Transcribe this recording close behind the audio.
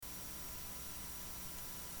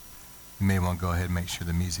You may want to go ahead and make sure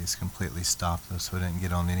the music is completely stopped, though, so it doesn't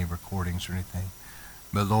get on any recordings or anything.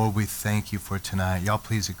 But Lord, we thank you for tonight. Y'all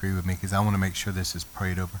please agree with me, because I want to make sure this is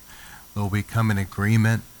prayed over. Lord, we come in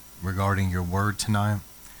agreement regarding your word tonight.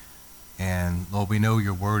 And Lord, we know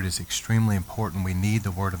your word is extremely important. We need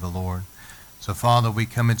the word of the Lord. So Father, we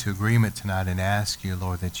come into agreement tonight and ask you,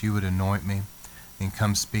 Lord, that you would anoint me and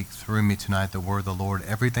come speak through me tonight the word of the Lord,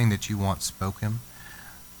 everything that you want spoken.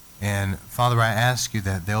 And Father, I ask you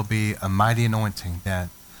that there'll be a mighty anointing, that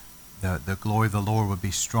the glory of the Lord would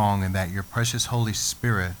be strong, and that your precious Holy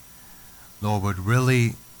Spirit, Lord, would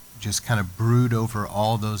really just kind of brood over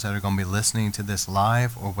all those that are going to be listening to this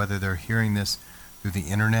live, or whether they're hearing this through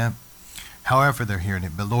the internet, however they're hearing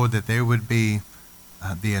it. But Lord, that there would be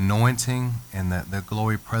the anointing and the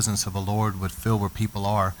glory presence of the Lord would fill where people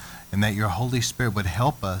are, and that your Holy Spirit would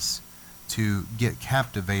help us to get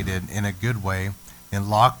captivated in a good way and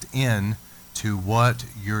locked in to what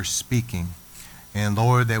you're speaking. And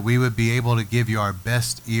Lord, that we would be able to give you our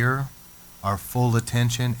best ear, our full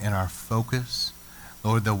attention, and our focus.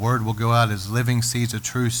 Lord, the word will go out as living seeds of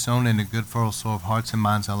truth sown in a good fertile soil of hearts and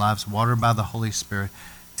minds and lives, watered by the Holy Spirit,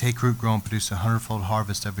 take root, grow, and produce 100-fold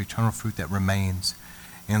harvest of eternal fruit that remains.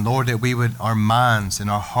 And Lord, that we would, our minds and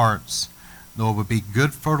our hearts, Lord, would be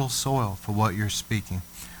good fertile soil for what you're speaking.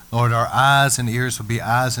 Lord, our eyes and ears will be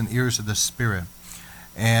eyes and ears of the Spirit.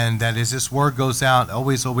 And that as this word goes out,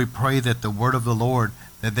 always, Lord, we pray that the word of the Lord,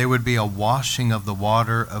 that there would be a washing of the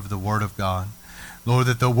water of the word of God. Lord,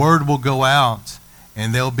 that the word will go out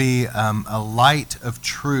and there'll be a light of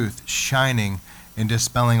truth shining and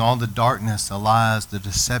dispelling all the darkness, the lies, the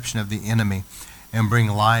deception of the enemy, and bring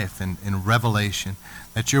life and revelation.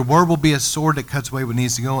 That your word will be a sword that cuts away what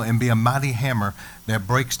needs to go, and be a mighty hammer that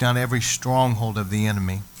breaks down every stronghold of the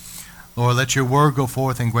enemy. Lord, let your word go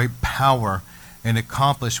forth in great power and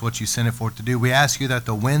accomplish what you sent it forth to do. We ask you that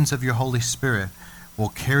the winds of your Holy Spirit will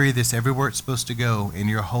carry this everywhere it's supposed to go, and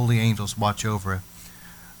your holy angels watch over it.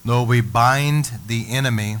 Lord, we bind the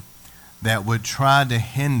enemy that would try to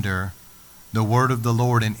hinder the word of the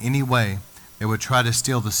Lord in any way, that would try to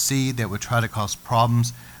steal the seed, that would try to cause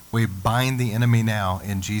problems. We bind the enemy now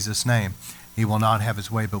in Jesus' name. He will not have his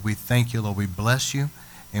way, but we thank you, Lord. We bless you,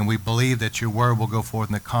 and we believe that your word will go forth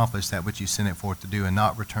and accomplish that which you sent it forth to do, and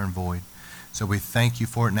not return void. So we thank you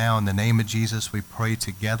for it now. In the name of Jesus, we pray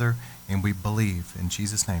together, and we believe. In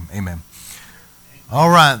Jesus' name, amen. All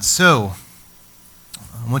right, so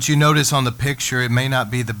I want you to notice on the picture, it may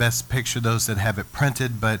not be the best picture, those that have it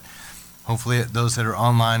printed, but hopefully those that are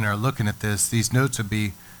online are looking at this. These notes would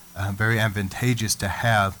be very advantageous to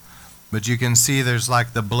have. But you can see there's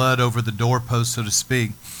like the blood over the doorpost, so to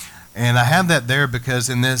speak. And I have that there because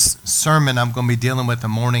in this sermon, I'm going to be dealing with the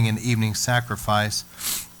morning and evening sacrifice.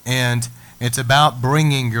 And it's about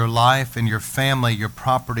bringing your life and your family, your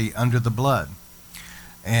property under the blood.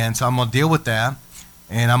 And so I'm going to deal with that.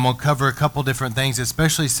 And I'm going to cover a couple different things,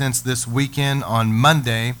 especially since this weekend on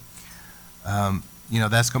Monday,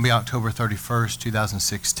 that's going to be October 31st,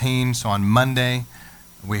 2016. So on Monday,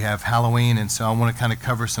 we have Halloween. And so I want to kind of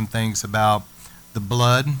cover some things about the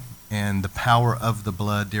blood and the power of the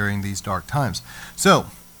blood during these dark times. So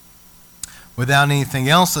without anything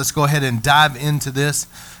else, let's go ahead and dive into this.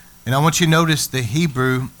 And I want you to notice the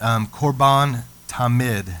Hebrew korban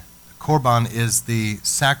tamid. Korban is the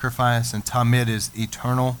sacrifice, and tamid is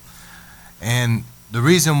eternal. And the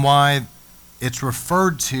reason why it's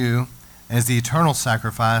referred to as the eternal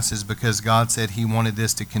sacrifice is because God said he wanted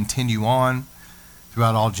this to continue on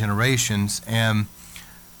throughout all generations. And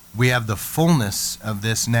we have the fullness of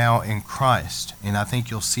this now in Christ. And I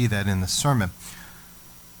think you'll see that in the sermon.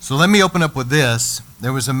 So let me open up with this.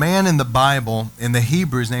 There was a man in the Bible, in the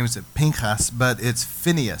Hebrew, his name is Pinchas, but it's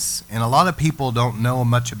Phinehas. And a lot of people don't know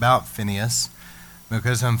much about Phinehas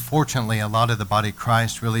because unfortunately a lot of the body of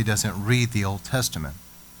Christ really doesn't read the Old Testament.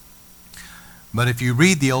 But if you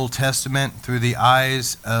read the Old Testament through the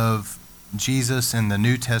eyes of Jesus and the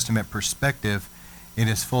New Testament perspective, it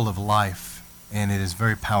is full of life and it is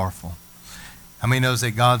very powerful. How many knows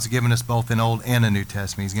that God's given us both an Old and a New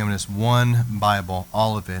Testament? He's given us one Bible,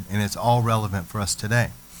 all of it, and it's all relevant for us today.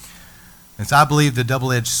 And so I believe the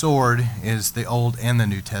double-edged sword is the Old and the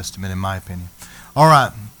New Testament, in my opinion. All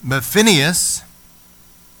right, but Phinehas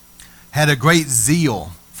had a great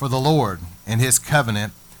zeal for the Lord and his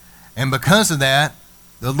covenant, and because of that,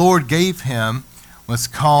 the Lord gave him what's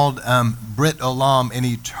called Brit Olam, an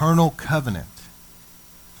eternal covenant.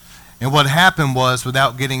 And what happened was,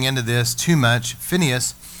 without getting into this too much,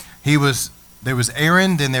 Phinehas, there was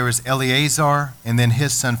Aaron, then there was Eleazar, and then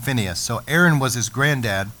his son Phinehas. So Aaron was his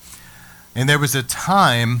granddad. And there was a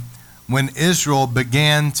time when Israel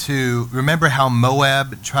began to, remember how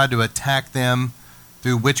Moab tried to attack them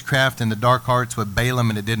through witchcraft and the dark arts with Balaam,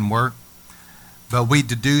 and it didn't work? But we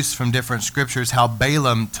deduce from different scriptures how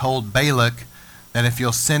Balaam told Balak that if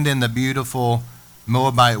you'll send in the beautiful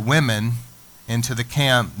Moabite women into the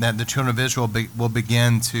camp, that the children of Israel will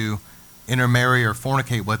begin to intermarry or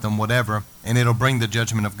fornicate with them, whatever, and it'll bring the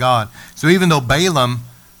judgment of God. So even though Balaam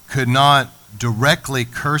could not directly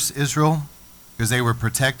curse Israel because they were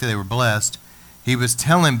protected, they were blessed, he was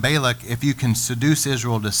telling Balak, if you can seduce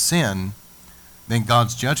Israel to sin, then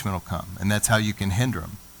God's judgment will come, and that's how you can hinder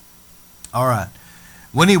them. All right.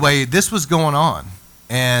 Well, anyway, this was going on,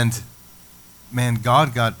 and man,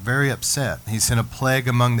 God got very upset. He sent a plague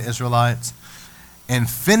among the Israelites, and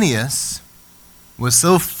Phinehas was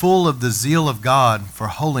so full of the zeal of God for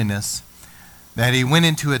holiness that he went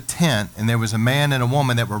into a tent, and there was a man and a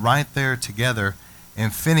woman that were right there together,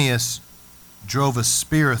 and Phinehas drove a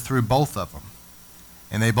spear through both of them,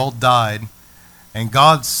 and they both died. And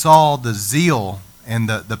God saw the zeal and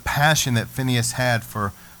the passion that Phinehas had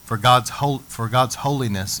for God's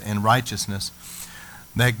holiness and righteousness,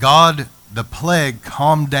 that God, the plague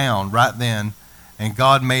calmed down right then, and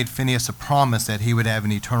God made Phinehas a promise that he would have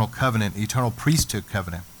an eternal covenant, eternal priesthood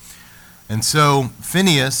covenant. And so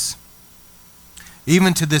Phinehas,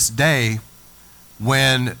 even to this day,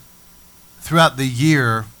 when throughout the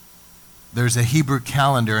year there's a Hebrew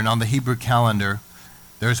calendar, and on the Hebrew calendar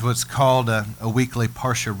there's what's called a weekly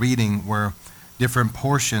Parsha reading, where different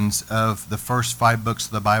portions of the first 5 books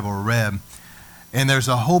of the Bible are read. And there's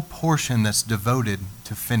a whole portion that's devoted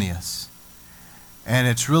to Phinehas. And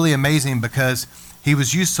it's really amazing because he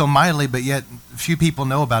was used so mightily, but yet few people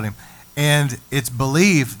know about him. And it's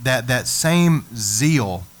believed that that same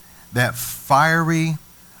zeal, that fiery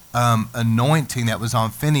anointing that was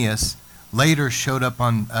on Phinehas, later showed up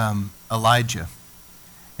on Elijah,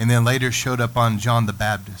 and then later showed up on John the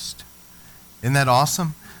Baptist. Isn't that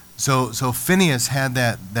awesome? So Phinehas had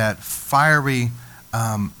that fiery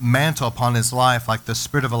mantle upon his life, like the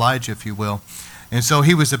spirit of Elijah, if you will. And so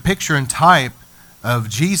he was a picture and type of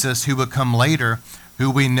Jesus, who would come later,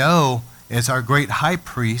 who we know as our great high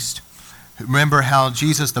priest. Remember how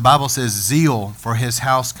Jesus, the Bible says, zeal for his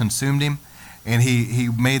house consumed him, and he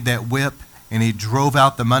made that whip, and he drove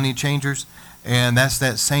out the money changers. And that's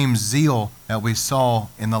that same zeal that we saw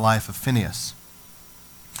in the life of Phinehas.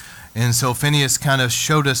 And so Phinehas kind of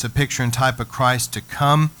showed us a picture and type of Christ to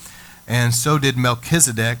come, and so did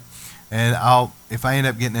Melchizedek. And if I end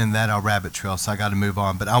up getting into that, I'll rabbit trail, so I got to move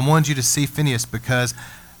on. But I wanted you to see Phinehas because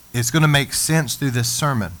it's going to make sense through this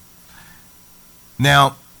sermon.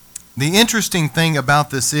 Now, the interesting thing about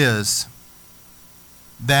this is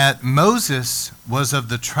that Moses was of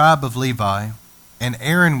the tribe of Levi, and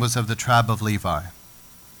Aaron was of the tribe of Levi.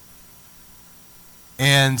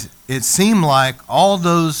 And it seemed like all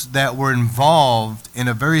those that were involved in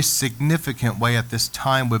a very significant way at this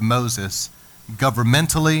time with Moses,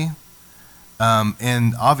 governmentally,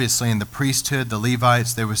 and obviously in the priesthood, the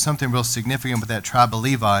Levites, there was something real significant with that tribe of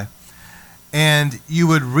Levi. And you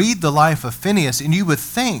would read the life of Phinehas, and you would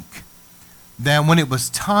think that when it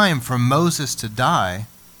was time for Moses to die,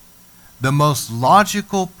 the most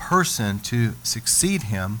logical person to succeed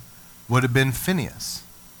him would have been Phinehas.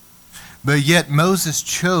 But yet Moses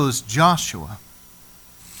chose Joshua.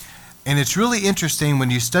 And it's really interesting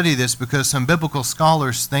when you study this, because some biblical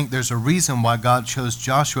scholars think there's a reason why God chose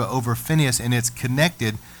Joshua over Phinehas, and it's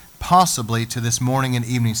connected possibly to this morning and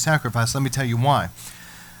evening sacrifice. Let me tell you why.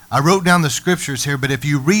 I wrote down the scriptures here, but if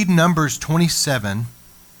you read Numbers 27,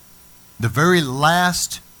 the very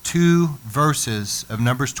last 2 verses of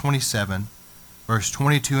Numbers 27, verse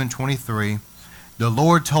 22 and 23, the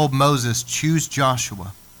Lord told Moses, choose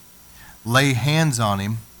Joshua. Lay hands on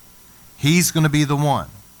him. He's going to be the one.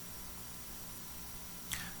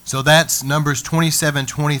 So that's Numbers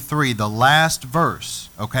 27:23, the last verse,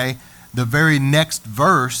 okay? The very next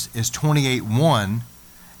verse is 28:1,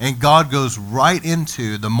 and God goes right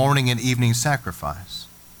into the morning and evening sacrifice.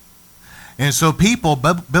 And so people,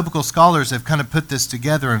 biblical scholars, have kind of put this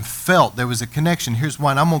together and felt there was a connection. Here's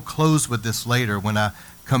why, and I'm going to close with this later when I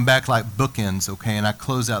come back like bookends, okay, and I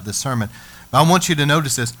close out this sermon. But I want you to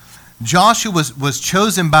notice this. Joshua was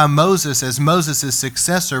chosen by Moses as Moses'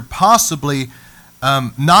 successor, possibly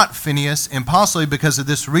not Phinehas, and possibly because of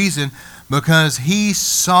this reason, because he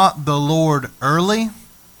sought the Lord early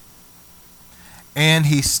and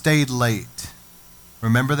he stayed late.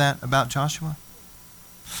 Remember that about Joshua?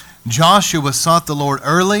 Joshua sought the Lord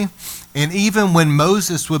early, and even when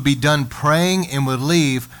Moses would be done praying and would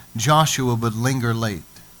leave, Joshua would linger late.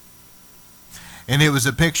 And it was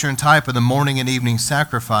a picture and type of the morning and evening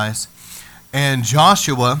sacrifice. And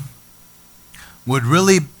Joshua would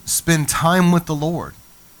really spend time with the Lord.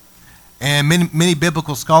 And many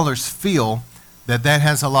biblical scholars feel that that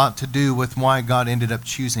has a lot to do with why God ended up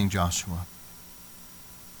choosing Joshua.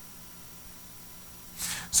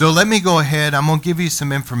 So let me go ahead. I'm going to give you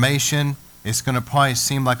some information. It's going to probably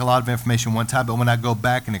seem like a lot of information one time, but when I go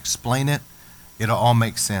back and explain it, it'll all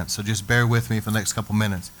make sense. So just bear with me for the next couple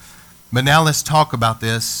minutes. But now let's talk about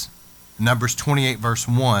this, Numbers 28, verse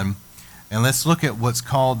 1. And let's look at what's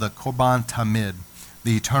called the Korban Tamid,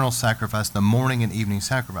 the eternal sacrifice, the morning and evening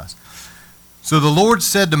sacrifice. So the Lord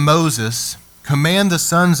said to Moses, "Command the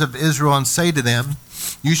sons of Israel and say to them,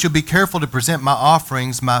 you shall be careful to present my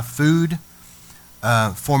offerings, my food,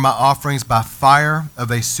 for my offerings by fire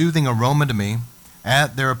of a soothing aroma to me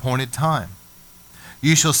at their appointed time.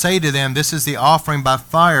 You shall say to them, this is the offering by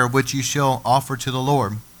fire which you shall offer to the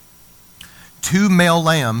Lord. 2 male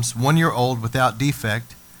lambs, 1 year old without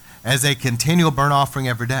defect, as a continual burnt offering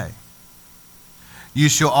every day. You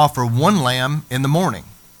shall offer 1 lamb in the morning,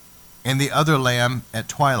 and the other lamb at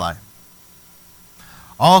twilight.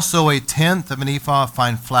 Also 1/10 of an ephah of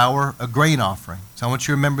fine flour, a grain offering." So I want you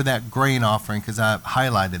to remember that grain offering because I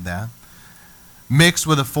highlighted that. "Mixed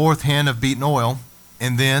with 1/4 hin of beaten oil,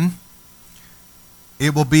 and then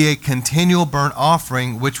it will be a continual burnt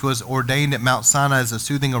offering which was ordained at Mount Sinai as a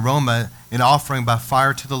soothing aroma, an offering by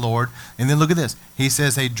fire to the Lord." And then look at this. He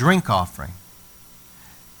says a drink offering.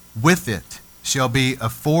 "With it shall be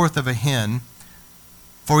 1/4 of a hin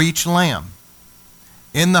for each lamb.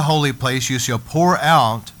 In the holy place you shall pour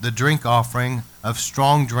out the drink offering of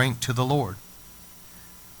strong drink to the Lord.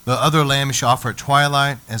 The other lamb you shall offer at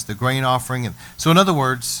twilight as the grain offering." So in other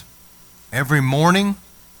words, every morning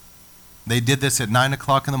they did this at 9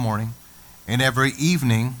 o'clock in the morning, and every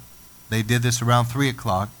evening they did this around 3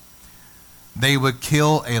 o'clock. They would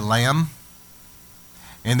kill a lamb,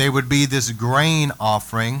 and they would be this grain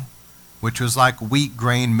offering, which was like wheat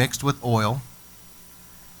grain mixed with oil.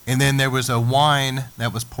 And then there was a wine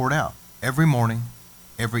that was poured out every morning,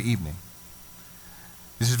 every evening.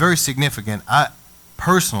 This is very significant.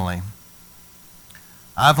 Personally,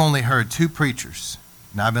 I've only heard 2 preachers,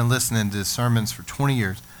 and I've been listening to sermons for 20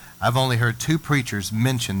 years. I've only heard 2 preachers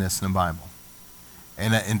mention this in the Bible.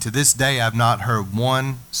 And to this day, I've not heard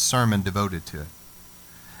one sermon devoted to it.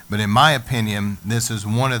 But in my opinion, this is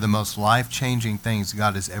one of the most life-changing things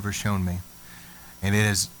God has ever shown me. And it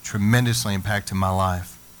has tremendously impacted my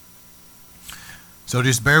life. So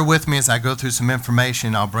just bear with me as I go through some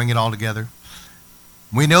information. I'll bring it all together.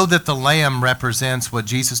 We know that the lamb represents what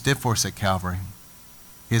Jesus did for us at Calvary.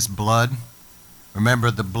 His blood. Remember,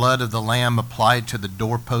 the blood of the lamb applied to the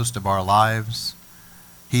doorpost of our lives.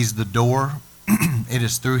 He's the door. It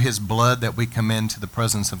is through his blood that we come into the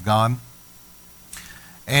presence of God.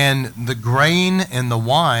 And the grain and the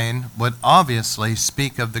wine would obviously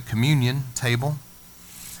speak of the communion table,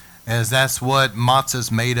 as that's what matzah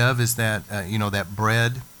is made of, is that, that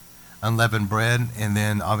bread, unleavened bread, and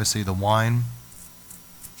then obviously the wine.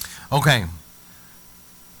 Okay,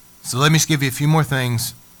 so let me just give you a few more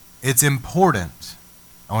things. It's important.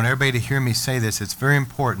 I want everybody to hear me say this. It's very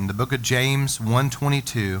important. The book of James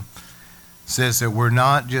 1:22 says that we're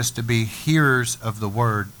not just to be hearers of the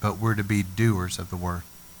word, but we're to be doers of the word.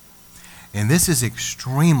 And this is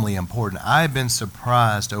extremely important. I've been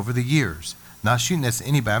surprised over the years, not shooting this at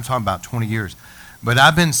anybody, I'm talking about 20 years, but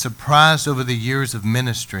I've been surprised over the years of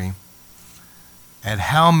ministry at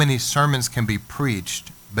how many sermons can be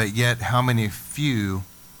preached, but yet how many few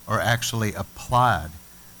are actually applied,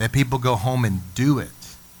 that people go home and do it.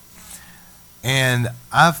 And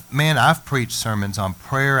I've preached sermons on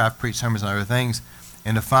prayer, I've preached sermons on other things,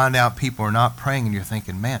 and to find out people are not praying, and you're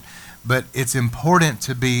thinking, man, but it's important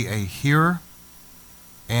to be a hearer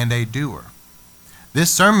and a doer.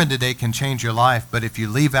 This sermon today can change your life, but if you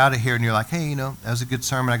leave out of here and you're like, hey, that was a good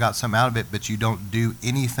sermon, I got something out of it, but you don't do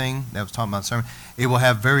anything that was talking about the sermon, it will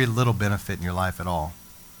have very little benefit in your life at all.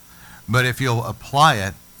 But if you'll apply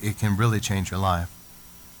it, it can really change your life.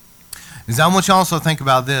 And I want you to also think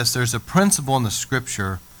about this. There's a principle in the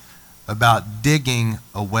scripture about digging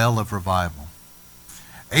a well of revival.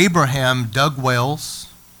 Abraham dug wells.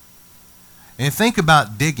 And think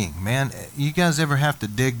about digging, man. You guys ever have to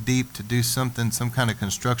dig deep to do something, some kind of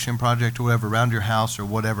construction project or whatever, around your house or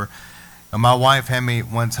whatever? And my wife had me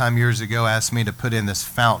one time years ago, asked me to put in this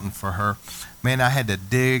fountain for her. Man, I had to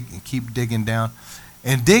dig and keep digging down.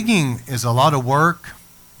 And digging is a lot of work.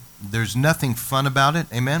 There's nothing fun about it,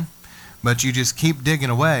 amen? But you just keep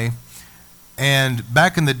digging away. And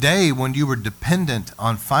back in the day when you were dependent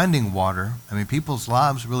on finding water, people's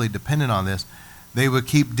lives really depended on this. They would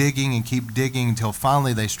keep digging until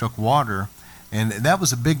finally they struck water, and that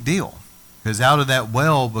was a big deal. because out of that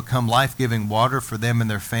well would come life-giving water for them and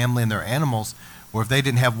their family and their animals, or if they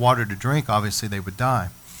didn't have water to drink, obviously they would die.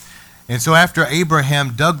 And so after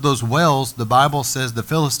Abraham dug those wells, the Bible says the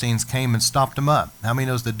Philistines came and stopped them up. How many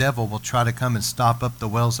knows the devil will try to come and stop up the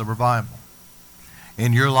wells of revival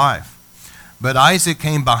in your life? But Isaac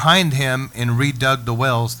came behind him and redug the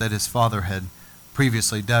wells that his father had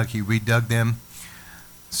previously dug. He redug them.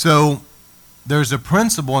 So there's a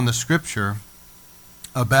principle in the scripture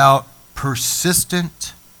about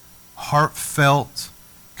persistent, heartfelt,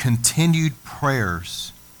 continued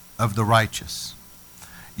prayers of the righteous.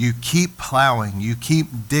 You keep plowing, you keep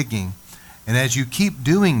digging, and as you keep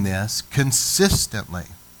doing this consistently,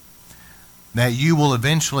 that you will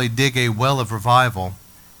eventually dig a well of revival,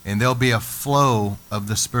 and there'll be a flow of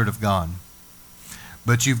the Spirit of God.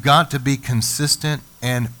 But you've got to be consistent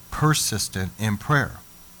and persistent in prayer.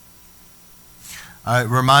 It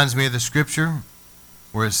reminds me of the scripture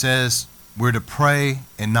where it says we're to pray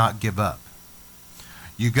and not give up.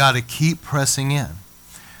 You got to keep pressing in.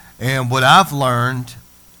 And what I've learned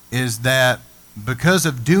is that because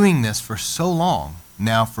of doing this for so long,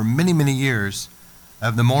 now for many, many years,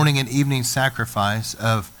 of the morning and evening sacrifice,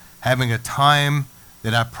 of having a time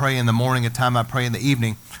that I pray in the morning, a time I pray in the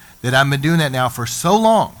evening, that I've been doing that now for so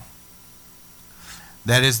long,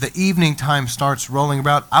 that as the evening time starts rolling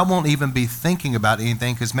around, I won't even be thinking about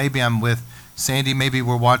anything, because maybe I'm with Sandy, maybe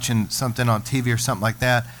we're watching something on TV or something like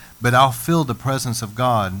that, but I'll feel the presence of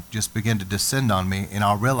God just begin to descend on me, and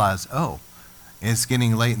I'll realize, oh, it's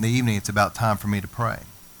getting late in the evening, it's about time for me to pray.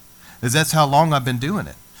 Because that's how long I've been doing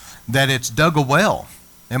it, that it's dug a well,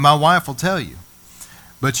 and my wife will tell you.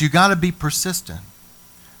 But you got to be persistent.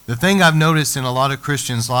 The thing I've noticed in a lot of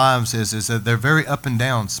Christians' lives is that they're very up and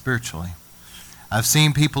down spiritually. I've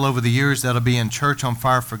seen people over the years that'll be in church on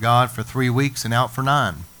fire for God for 3 weeks and out for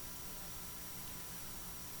 9.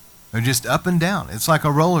 They're just up and down. It's like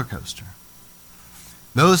a roller coaster.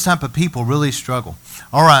 Those type of people really struggle.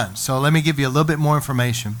 All right, so let me give you a little bit more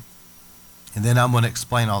information, and then I'm going to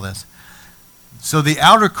explain all this. So the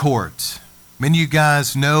outer court, many of you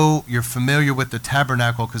guys know, you're familiar with the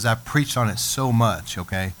tabernacle because I've preached on it so much,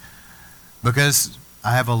 okay? Because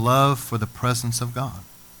I have a love for the presence of God.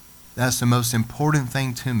 That's the most important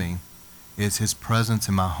thing to me, is His presence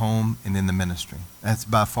in my home and in the ministry. That's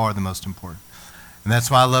by far the most important. And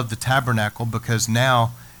that's why I love the tabernacle, because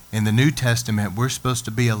now in the New Testament, we're supposed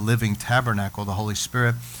to be a living tabernacle, the Holy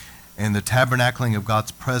Spirit, and the tabernacling of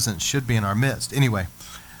God's presence should be in our midst. Anyway,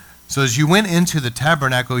 so as you went into the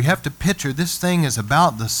tabernacle, you have to picture this thing is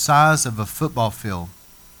about the size of a football field.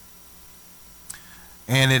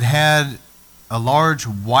 And it had a large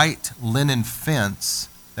white linen fence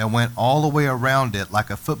that went all the way around it like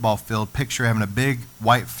a football field. Picture having a big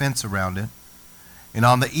white fence around it. And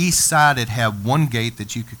on the east side, it had one gate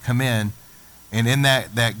that you could come in. And in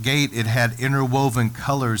that gate, it had interwoven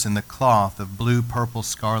colors in the cloth of blue, purple,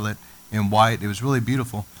 scarlet, and white. It was really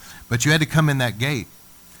beautiful. But you had to come in that gate.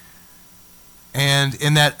 And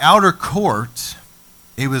in that outer court,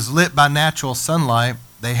 it was lit by natural sunlight.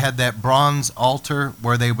 They had that bronze altar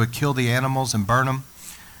where they would kill the animals and burn them.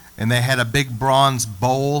 And they had a big bronze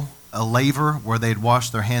bowl, a laver, where they'd wash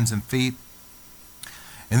their hands and feet.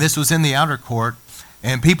 And this was in the outer court.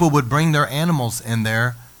 And people would bring their animals in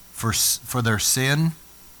there for their sin.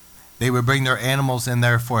 They would bring their animals in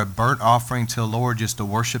there for a burnt offering to the Lord, just to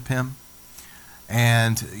worship Him.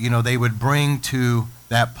 And, they would bring to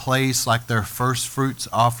that place like their first fruits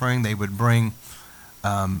offering. They would bring,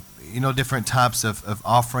 different types of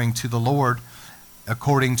offering to the Lord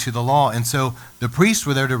according to the law. And so the priests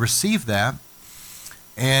were there to receive that.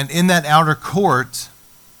 And in that outer court,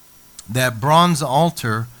 that bronze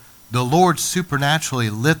altar, the Lord supernaturally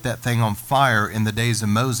lit that thing on fire in the days of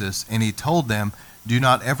Moses, and He told them, do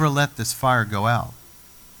not ever let this fire go out.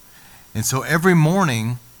 And so every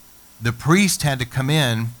morning, the priest had to come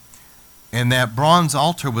in, and that bronze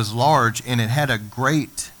altar was large, and it had a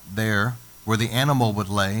grate there where the animal would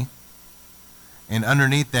lay. And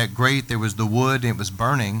underneath that grate, there was the wood, and it was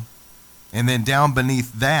burning. And then down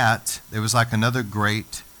beneath that, there was like another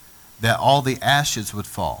grate that all the ashes would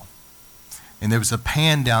fall. And there was a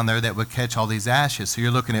pan down there that would catch all these ashes. So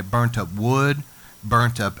you're looking at burnt up wood,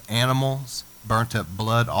 burnt up animals, burnt up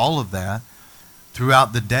blood, all of that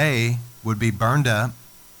throughout the day would be burned up.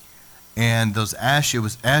 And those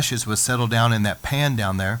ashes would settle down in that pan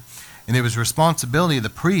down there. And it was responsibility of the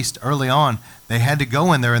priest early on. They had to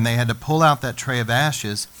go in there and they had to pull out that tray of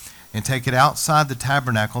ashes and take it outside the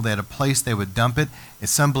tabernacle. They had a place they would dump it. And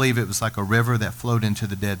some believe it was like a river that flowed into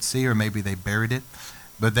the Dead Sea, or maybe they buried it.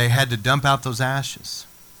 But they had to dump out those ashes.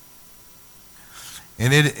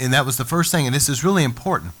 And that was the first thing, and this is really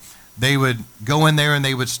important. they would go in there and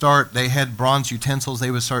they had bronze utensils.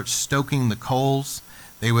 They would start stoking the coals.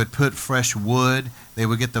 They would put fresh wood. They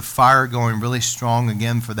would get the fire going really strong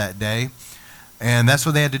again for that day. And that's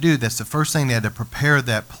what they had to do. That's the first thing they had to prepare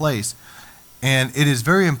that place. And it is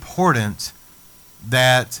very important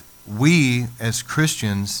that we as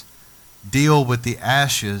Christians deal with the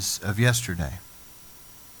ashes of yesterday.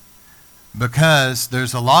 Because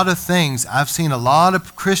there's a lot of things, I've seen a lot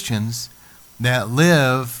of Christians that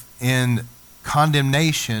live in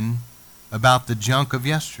condemnation about the junk of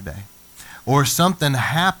yesterday. Or something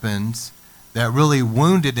happens that really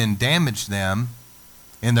wounded and damaged them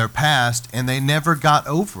in their past, and they never got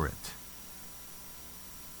over it.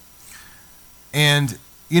 And,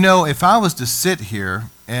 you know, if I was to sit here,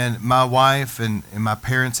 and my wife and my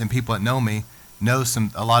parents and people that know me know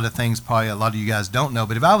a lot of things probably a lot of you guys don't know,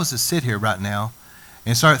 but if I was to sit here right now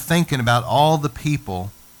and start thinking about all the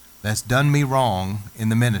people that's done me wrong in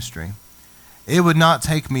the ministry, it would not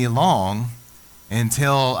take me long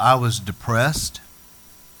until I was depressed,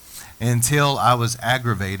 until I was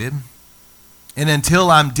aggravated, and until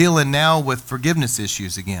I'm dealing now with forgiveness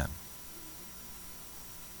issues again.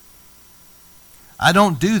 I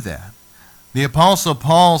don't do that. The Apostle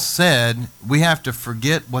Paul said we have to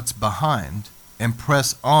forget what's behind and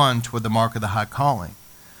press on toward the mark of the high calling.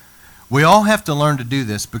 We all have to learn to do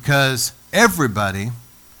this because everybody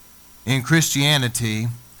in Christianity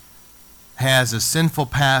has a sinful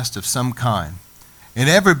past of some kind. And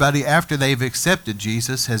everybody, after they've accepted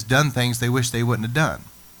Jesus, has done things they wish they wouldn't have done.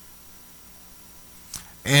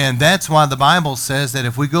 And that's why the Bible says that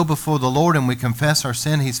if we go before the Lord and we confess our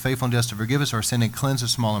sin, He's faithful and just to forgive us our sin and cleanse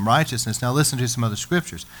us from all unrighteousness. Now listen to some other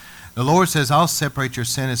scriptures. The Lord says, I'll separate your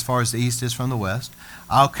sin as far as the east is from the west.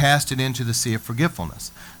 I'll cast it into the sea of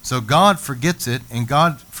forgetfulness. So God forgets it, and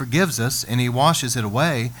God forgives us, and He washes it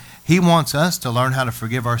away. He wants us to learn how to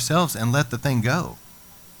forgive ourselves and let the thing go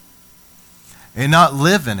and not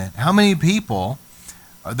live in it. How many people,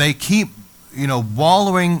 they keep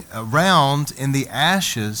wallowing around in the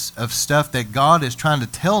ashes of stuff that God is trying to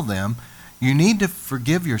tell them. You need to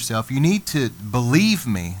forgive yourself. You need to believe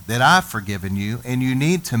me that I've forgiven you, and you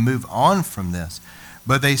need to move on from this.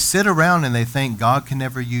 But they sit around and they think God can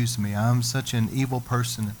never use me. I'm such an evil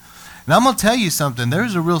person. And I'm going to tell you something.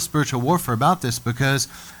 There's a real spiritual warfare about this because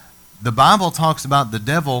the Bible talks about the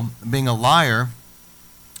devil being a liar,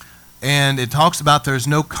 and it talks about there's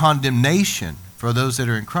no condemnation for those that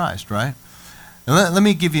are in Christ, right? And let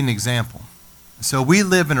me give you an example. So we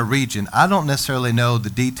live in a region, I don't necessarily know the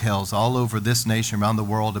details all over this nation, around the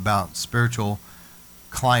world, about spiritual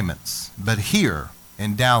climates. But here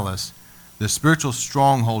in Dallas, the spiritual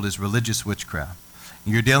stronghold is religious witchcraft.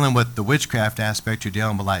 You're dealing with the witchcraft aspect, you're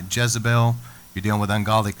dealing with like Jezebel, you're dealing with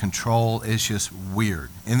ungodly control. It's just weird.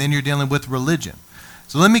 And then you're dealing with religion.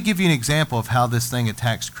 So let me give you an example of how this thing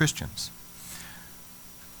attacks Christians.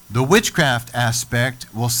 The witchcraft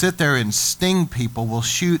aspect will sit there and sting people, will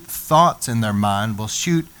shoot thoughts in their mind, will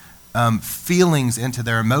shoot feelings into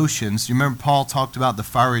their emotions. You remember Paul talked about the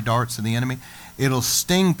fiery darts of the enemy? It'll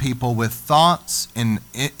sting people with thoughts and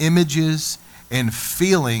images and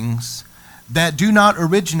feelings that do not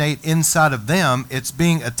originate inside of them. It's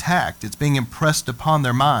being attacked. It's being impressed upon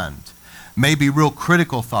their mind. Maybe real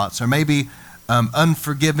critical thoughts, or maybe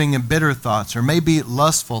unforgiving and bitter thoughts, or maybe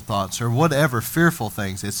lustful thoughts, or whatever, fearful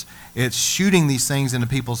things. It's shooting these things into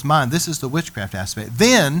people's mind. This is the witchcraft aspect.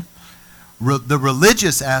 Then the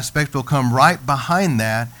religious aspect will come right behind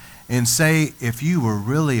that and say, if you were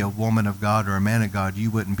really a woman of God or a man of God, you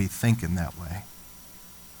wouldn't be thinking that way.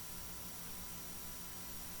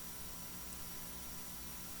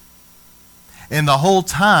 And the whole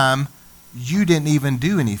time, you didn't even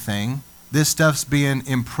do anything. This stuff's being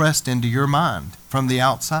impressed into your mind from the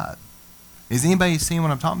outside. Is anybody seeing what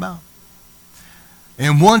I'm talking about?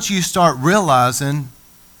 And once you start realizing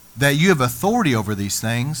that you have authority over these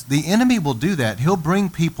things, the enemy will do that. He'll bring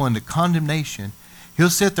people into condemnation. He'll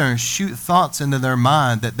sit there and shoot thoughts into their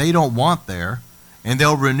mind that they don't want there, and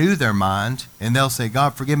they'll renew their mind, and they'll say,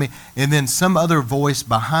 God, forgive me. And then some other voice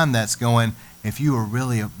behind that's going, if you were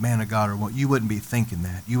really a man of God or what, you wouldn't be thinking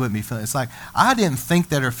that. You wouldn't be feeling. It's like, I didn't think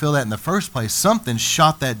that or feel that in the first place. Something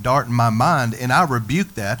shot that dart in my mind, and I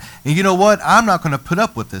rebuked that. And you know what? I'm not going to put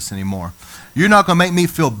up with this anymore. You're not going to make me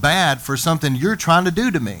feel bad for something you're trying to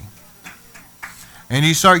do to me. And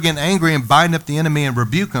you start getting angry and bind up the enemy and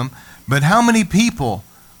rebuke him. But how many people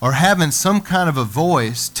are having some kind of a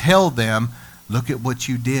voice tell them, look at what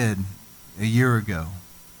you did a year ago.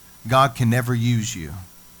 God can never use you.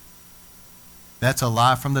 That's a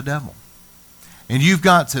lie from the devil. And you've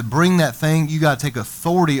got to bring that thing. You've got to take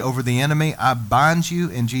authority over the enemy. I bind you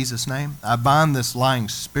in Jesus' name. I bind this lying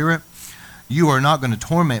spirit. You are not going to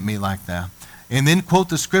torment me like that. And then quote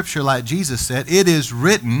the scripture like Jesus said, it is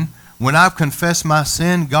written, when I've confessed my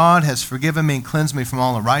sin, God has forgiven me and cleansed me from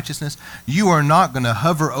all unrighteousness. You are not going to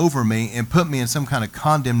hover over me and put me in some kind of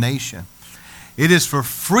condemnation. It is for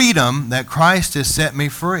freedom that Christ has set me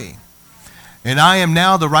free. And I am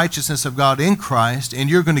now the righteousness of God in Christ, and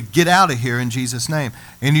you're going to get out of here in Jesus' name.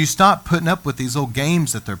 And you stop putting up with these little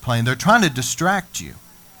games that they're playing. They're trying to distract you.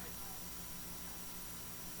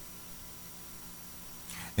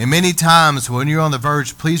 And many times when you're on the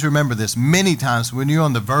verge, please remember this, many times when you're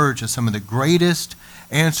on the verge of some of the greatest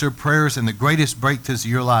answered prayers and the greatest breakthroughs of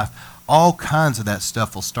your life, all kinds of that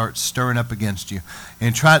stuff will start stirring up against you.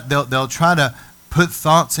 And they'll try to put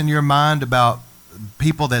thoughts in your mind about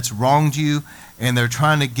people that's wronged you, and they're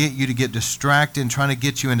trying to get you to get distracted and trying to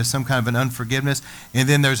get you into some kind of an unforgiveness. And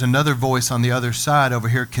then there's another voice on the other side over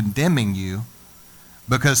here condemning you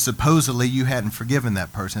because supposedly you hadn't forgiven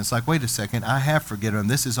that person. It's like, wait a second, I have forgiven them.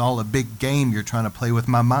 This is all a big game you're trying to play with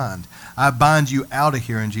my mind. I bind you out of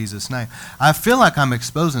here in Jesus' name. I feel like I'm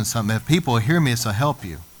exposing something. If people hear me, this will help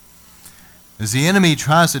you. As the enemy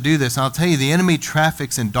tries to do this, I'll tell you, the enemy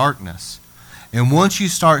traffics in darkness. And once you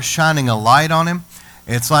start shining a light on him,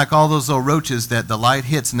 it's like all those little roaches that the light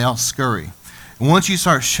hits and they'll scurry. And once you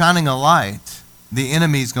start shining a light, the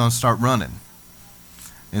enemy's going to start running.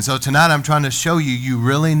 And so tonight I'm trying to show you, you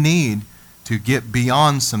really need to get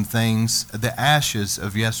beyond some things, the ashes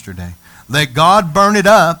of yesterday. Let God burn it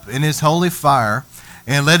up in his holy fire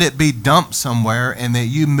and let it be dumped somewhere, and that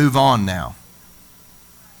you move on now.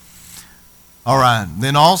 All right,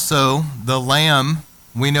 then also the Lamb,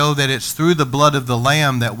 we know that it's through the blood of the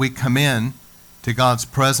Lamb that we come in to God's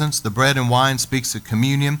presence. The bread and wine speaks of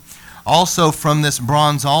communion. Also from this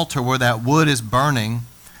bronze altar where that wood is burning,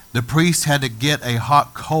 the priest had to get a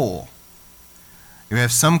hot coal. You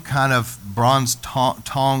have some kind of bronze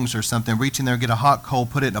tongs or something, reach in there and get a hot coal,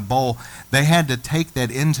 put it in a bowl. They had to take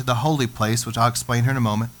that into the holy place, which I'll explain here in a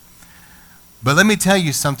moment. But let me tell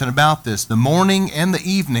you something about this. The morning and the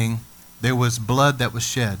evening, there was blood that was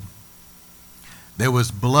shed. There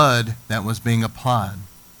was blood that was being applied.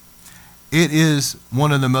 It is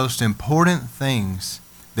one of the most important things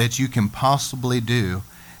that you can possibly do,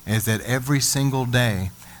 is that every single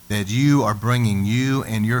day that you are bringing you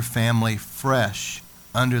and your family fresh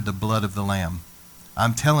under the blood of the Lamb.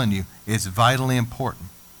 I'm telling you, it's vitally important.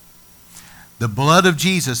 The blood of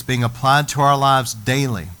Jesus being applied to our lives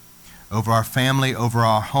daily, over our family, over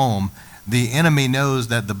our home. The enemy knows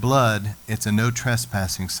that the blood, it's a no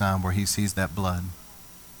trespassing sign where he sees that blood.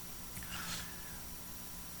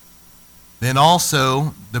 Then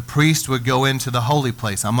also, the priest would go into the holy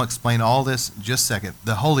place. I'm going to explain all this in just a second.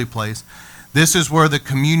 The holy place. This is where the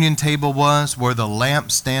communion table was, where the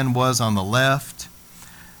lampstand was on the left,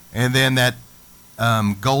 and then that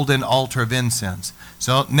golden altar of incense.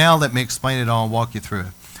 So now let me explain it all and walk you through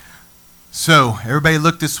it. So everybody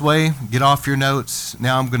look this way, get off your notes.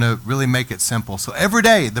 Now I'm going to really make it simple. So every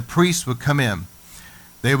day the priests would come in.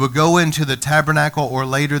 They would go into the tabernacle or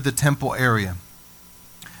later the temple area.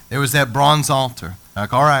 There was that bronze altar.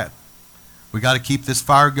 Like, all right, we got to keep this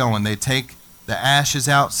fire going. They take the ashes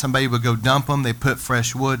out. Somebody would go dump them. They put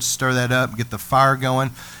fresh wood, stir that up, get the fire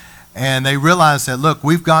going. And they realized that, look,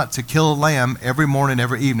 we've got to kill a lamb every morning,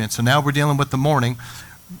 every evening. So now we're dealing with the morning.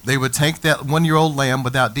 They would take that one-year-old lamb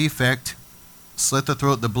without defect, slit the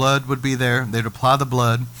throat, the blood would be there. They'd apply the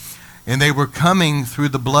blood. And they were coming through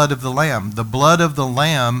the blood of the Lamb. The blood of the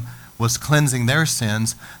Lamb was cleansing their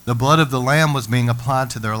sins. The blood of the Lamb was being applied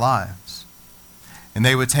to their lives. And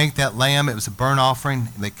they would take that lamb, it was a burnt offering,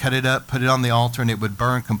 they cut it up, put it on the altar, and it would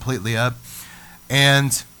burn completely up.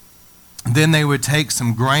 And then they would take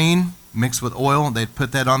some grain mixed with oil, they'd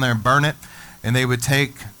put that on there and burn it, and they would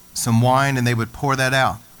take some wine and they would pour that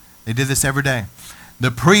out. They did this every day. The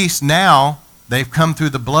priests now, they've come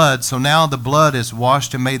through the blood, so now the blood is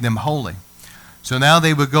washed and made them holy. So now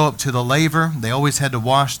they would go up to the laver. They always had to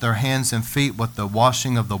wash their hands and feet with the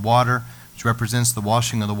washing of the water, which represents the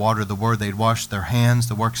washing of the water of the word. They'd wash their hands,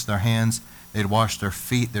 the works of their hands. They'd wash their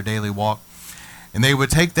feet, their daily walk. And they would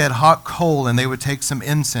take that hot coal and they would take some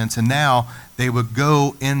incense, and now they would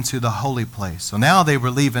go into the holy place. So now they were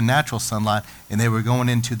leaving natural sunlight and they were going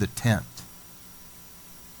into the tent.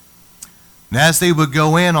 And as they would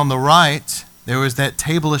go in on the right, there was that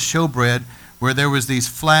table of showbread where there was these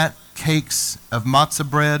flat cakes of matzah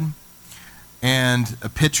bread and a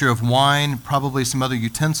pitcher of wine, probably some other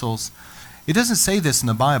utensils. It doesn't say this in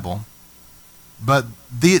the Bible, but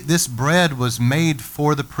this bread was made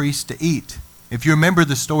for the priest to eat. If you remember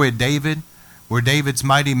the story of David, where David's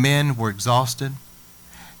mighty men were exhausted,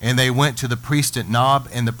 and they went to the priest at Nob,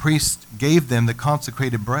 and the priest gave them the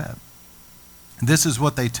consecrated bread. This is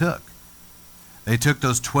what they took. They took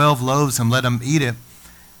those 12 loaves and let them eat it,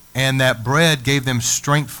 and that bread gave them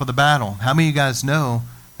strength for the battle. How many of you guys know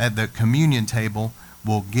that the communion table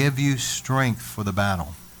will give you strength for the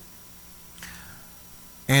battle?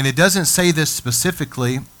 And it doesn't say this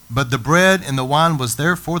specifically, but the bread and the wine was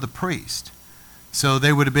there for the priest. So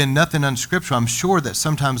there would have been nothing unscriptural. I'm sure that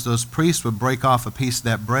sometimes those priests would break off a piece of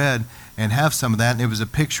that bread and have some of that, and it was a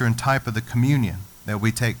picture and type of the communion that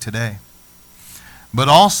we take today. But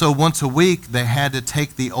also, once a week, they had to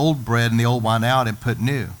take the old bread and the old wine out and put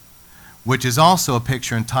new, which is also a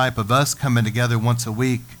picture and type of us coming together once a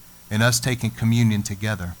week and us taking communion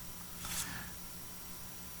together.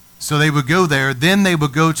 So they would go there. Then they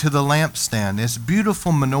would go to the lampstand. It's a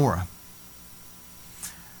beautiful menorah.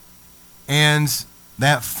 And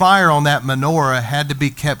that fire on that menorah had to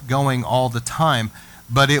be kept going all the time.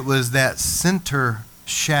 But it was that center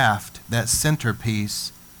shaft, that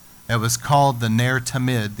centerpiece, that was called the Ner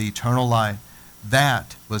Tamid, the eternal light.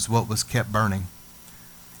 That was what was kept burning.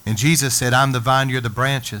 And Jesus said, I'm the vine, you're the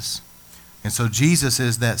branches. And so Jesus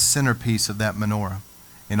is that centerpiece of that menorah.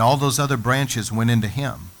 And all those other branches went into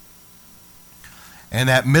him. And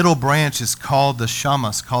that middle branch is called the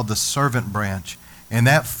shamas, called the servant branch. And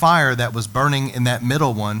that fire that was burning in that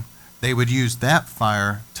middle one, they would use that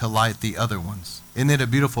fire to light the other ones. Isn't it a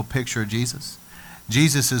beautiful picture of Jesus?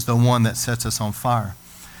 Jesus is the one that sets us on fire.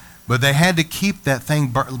 But they had to keep that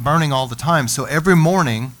thing burning all the time. So every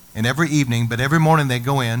morning and every evening, but every morning they'd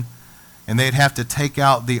go in and they'd have to take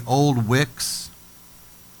out the old wicks.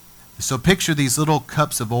 So picture these little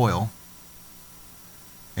cups of oil.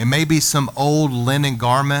 And maybe some old linen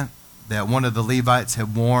garment that one of the Levites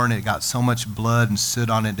had worn. It got so much blood and soot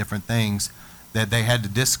on it, different things, that they had to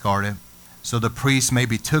discard it. So the priests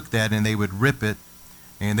maybe took that and they would rip it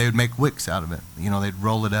and they would make wicks out of it. They'd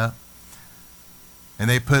roll it up. And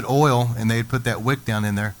they put oil and they'd put that wick down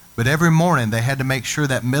in there. But every morning they had to make sure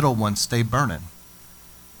that middle one stayed burning.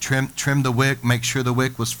 Trim the wick, make sure the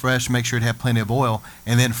wick was fresh, make sure it had plenty of oil.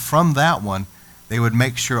 And then from that one, they would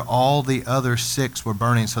make sure all the other 6 were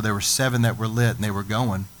burning. So there were 7 that were lit and they were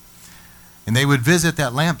going. And they would visit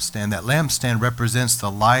that lampstand. That lampstand represents the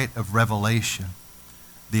light of revelation,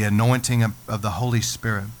 the anointing of the Holy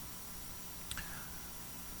Spirit.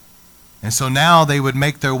 And so now they would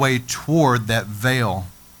make their way toward that veil,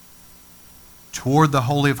 toward the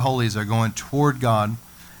Holy of Holies. They're going toward God.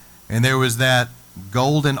 And there was that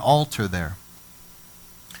golden altar there.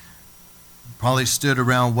 Probably stood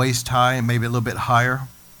around waist high, maybe a little bit higher.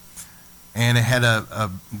 And it had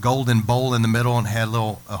a golden bowl in the middle and had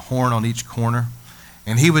a horn on each corner.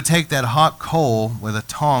 And he would take that hot coal with a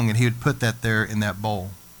tongue and he would put that there in that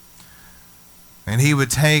bowl. And he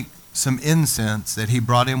would take some incense that he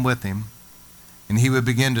brought in with him, and he would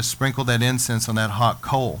begin to sprinkle that incense on that hot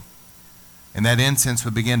coal. And that incense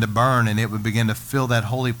would begin to burn, and it would begin to fill that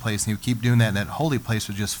holy place. And he would keep doing that, and that holy place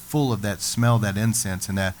was just full of that smell, that incense,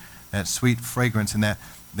 and that sweet fragrance, and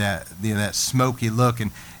that smoky look.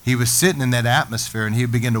 And he was sitting in that atmosphere, and he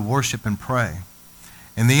would begin to worship and pray.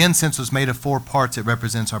 And the incense was made of 4 parts. It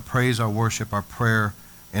represents our praise, our worship, our prayer,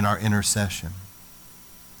 and our intercession.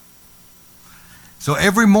 So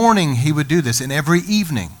every morning he would do this, and every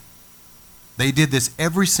evening. They did this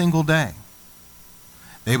every single day.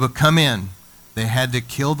 They would come in. They had to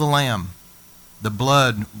kill the lamb. The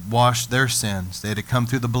blood washed their sins. They had to come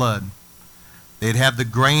through the blood. They'd have the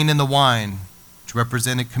grain and the wine, which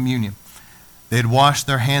represented communion. They'd wash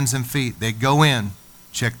their hands and feet. They'd go in,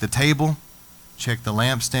 check the table, check the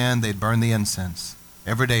lampstand. They'd burn the incense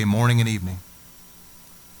every day, morning and evening.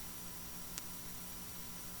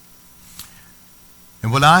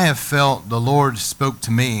 And what I have felt the Lord spoke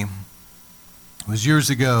to me was years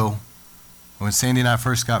ago when Sandy and I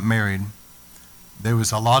first got married. There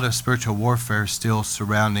was a lot of spiritual warfare still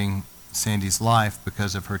surrounding Sandy's life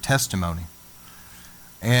because of her testimony.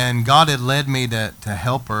 And God had led me to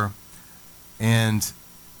help her, and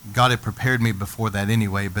God had prepared me before that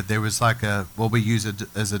anyway, but there was like what we use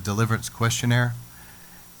as a deliverance questionnaire.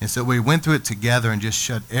 And so we went through it together and just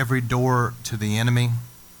shut every door to the enemy.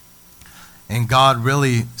 And God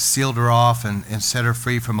really sealed her off and set her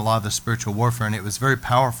free from a lot of the spiritual warfare. And it was very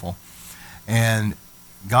powerful. And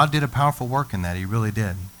God did a powerful work in that. He really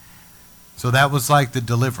did. So that was like the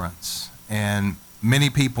deliverance. And many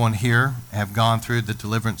people in here have gone through the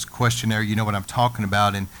deliverance questionnaire. You know what I'm talking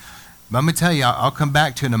about. And let me tell you, I'll come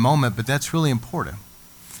back to it in a moment, but that's really important.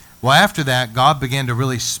 Well, after that, God began to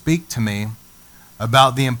really speak to me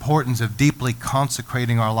about the importance of deeply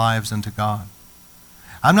consecrating our lives unto God.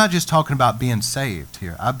 I'm not just talking about being saved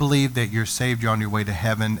here. I believe that you're saved, you're on your way to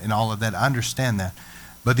heaven and all of that. I understand that.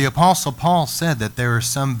 But the Apostle Paul said that there are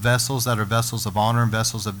some vessels that are vessels of honor and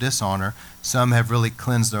vessels of dishonor. Some have really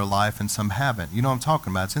cleansed their life and some haven't. You know what I'm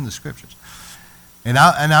talking about. It's in the scriptures. And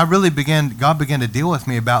I really God began to deal with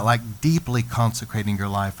me about like deeply consecrating your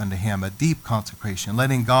life unto him, a deep consecration,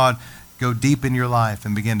 letting God go deep in your life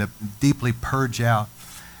and begin to deeply purge out.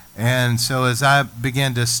 And so as I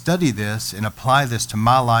began to study this and apply this to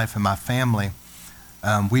my life and my family,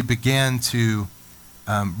 we began to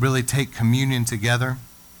really take communion together.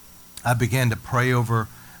 I began to pray over,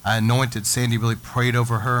 I anointed Sandy, really prayed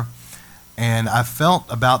over her. And I felt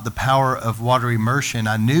about the power of water immersion.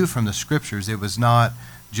 I knew from the scriptures it was not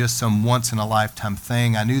just some once-in-a-lifetime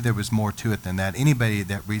thing. I knew there was more to it than that. Anybody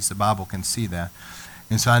that reads the Bible can see that.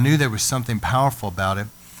 And so I knew there was something powerful about it.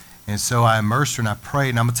 And so I immersed her and I prayed.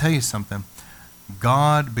 And I'm going to tell you something.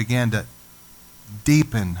 God began to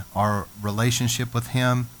deepen our relationship with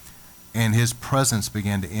him, and his presence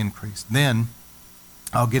began to increase. Then,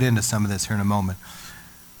 I'll get into some of this here in a moment.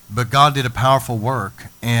 But God did a powerful work.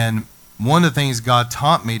 And one of the things God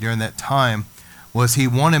taught me during that time was he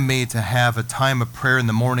wanted me to have a time of prayer in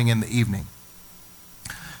the morning and the evening.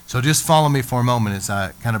 So just follow me for a moment as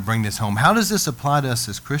I kind of bring this home. How does this apply to us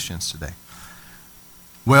as Christians today?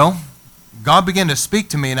 Well, God began to speak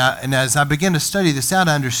to me, and as I began to study this out,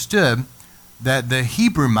 I understood that the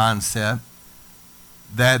Hebrew mindset,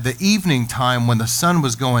 that the evening time when the sun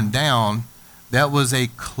was going down, that was a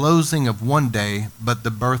closing of one day, but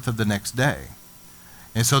the birth of the next day.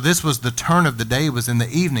 And so this was the turn of the day was in the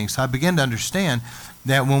evening. So I began to understand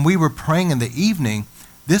that when we were praying in the evening,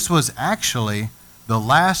 this was actually the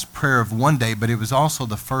last prayer of one day, but it was also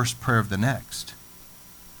the first prayer of the next.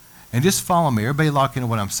 And just follow me. Everybody lock into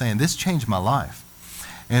what I'm saying. This changed my life.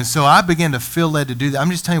 And so I began to feel led to do that.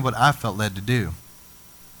 I'm just telling you what I felt led to do.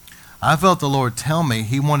 I felt the Lord tell me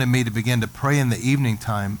he wanted me to begin to pray in the evening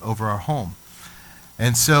time over our home.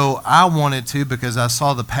 And so I wanted to, because I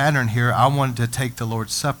saw the pattern here, I wanted to take the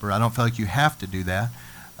Lord's Supper. I don't feel like you have to do that.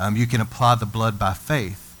 You can apply the blood by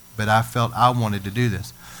faith, but I felt I wanted to do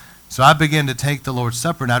this. So I began to take the Lord's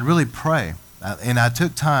Supper, and I'd really pray. And I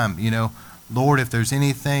took time, Lord, if there's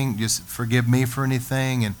anything, just forgive me for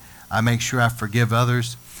anything, and I make sure I forgive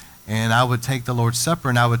others. And I would take the Lord's Supper,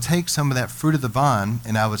 and I would take some of that fruit of the vine,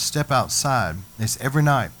 and I would step outside. It's every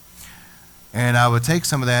night. And I would take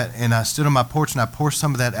some of that, and I stood on my porch, and I poured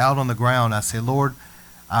some of that out on the ground. I say, Lord,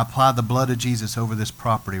 I apply the blood of Jesus over this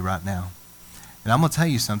property right now. And I'm going to tell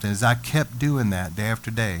you something. As I kept doing that day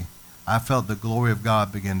after day, I felt the glory of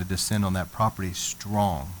God begin to descend on that property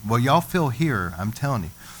strong. Well, y'all feel here, I'm telling you.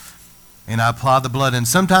 And I applied the blood. And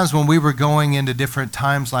sometimes when we were going into different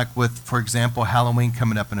times, like with, for example, Halloween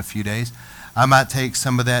coming up in a few days, I might take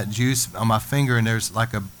some of that juice on my finger, and there's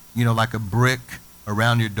like a brick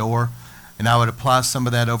around your door. And I would apply some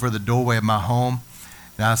of that over the doorway of my home.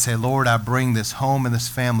 And I'd say, Lord, I bring this home and this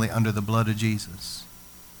family under the blood of Jesus.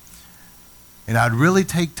 And I'd really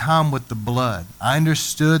take time with the blood. I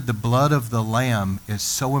understood the blood of the Lamb is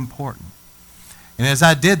so important. And as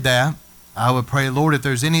I did that, I would pray, Lord, if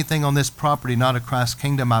there's anything on this property not of Christ's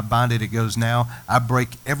kingdom, I bind it. It goes now. I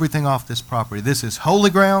break everything off this property. This is holy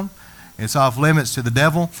ground. It's off limits to the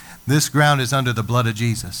devil. This ground is under the blood of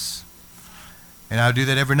Jesus. And I would do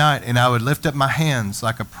that every night. And I would lift up my hands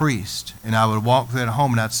like a priest. And I would walk through that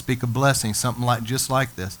home, and I'd speak a blessing, something like just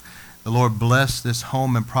like this. The Lord bless this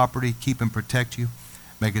home and property, keep and protect you.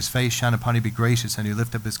 Make his face shine upon you, be gracious, and you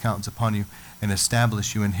lift up his countenance upon you, and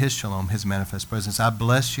establish you in his shalom, his manifest presence. I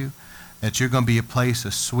bless you that you're going to be a place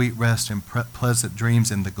of sweet rest and pleasant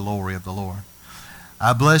dreams in the glory of the Lord.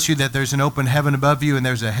 I bless you that there's an open heaven above you, and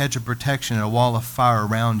there's a hedge of protection and a wall of fire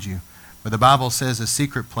around you. For the Bible says, a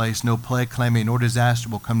secret place, no plague, calamity, nor disaster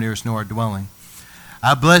will come near us nor our dwelling.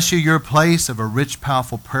 I bless you, your place of a rich,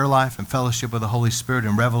 powerful prayer life and fellowship with the Holy Spirit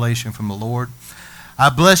and revelation from the Lord. I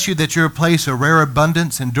bless you that you're a place of rare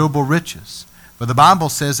abundance and durable riches. For the Bible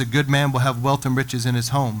says a good man will have wealth and riches in his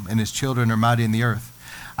home, and his children are mighty in the earth.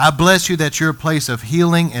 I bless you that you're a place of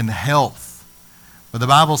healing and health. For the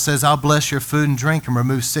Bible says, I'll bless your food and drink and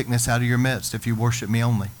remove sickness out of your midst if you worship me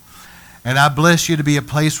only. And I bless you to be a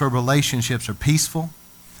place where relationships are peaceful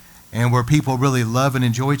and where people really love and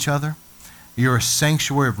enjoy each other. You're a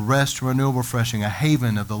sanctuary of rest, renewal, refreshing, a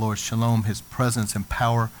haven of the Lord's shalom, his presence and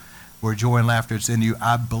power, where joy and laughter is in you.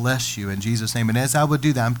 I bless you in Jesus' name. And as I would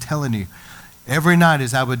do that, I'm telling you, every night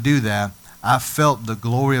as I would do that, I felt the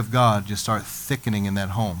glory of God just start thickening in that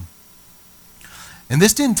home. And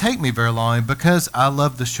this didn't take me very long because I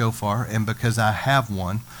love the shofar and because I have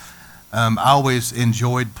one. I always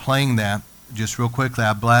enjoyed playing that. just real quickly,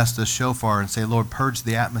 I blast the shofar and say, Lord, purge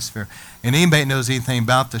the atmosphere. And anybody that knows anything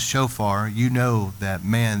about the shofar, you know that,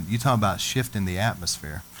 man, you talk about shifting the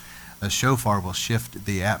atmosphere. A shofar will shift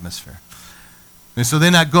the atmosphere. And so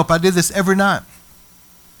then I'd go up. I did this every night.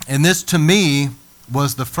 And this, to me,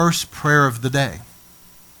 was the first prayer of the day.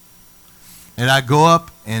 And I'd go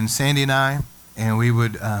up, and Sandy and I, and we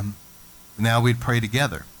would, now we'd pray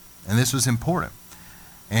together. And this was important.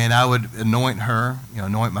 And I would anoint her,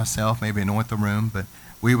 anoint myself, maybe anoint the room, but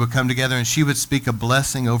we would come together and she would speak a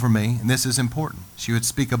blessing over me. And this is important. She would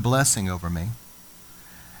speak a blessing over me.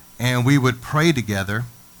 And we would pray together.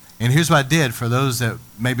 And here's what I did for those that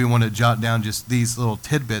maybe want to jot down just these little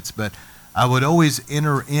tidbits, but I would always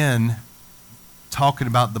enter in talking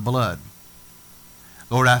about the blood.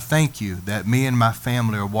 Lord, I thank you that me and my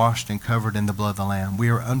family are washed and covered in the blood of the Lamb. We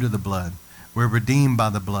are under the blood. We're redeemed by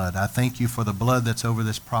the blood. I thank you for the blood that's over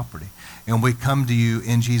this property. And we come to you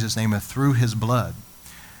in Jesus' name and through his blood.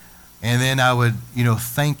 And then I would,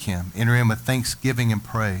 thank him, enter in with thanksgiving and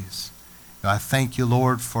praise. I thank you,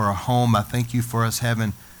 Lord, for our home. I thank you for us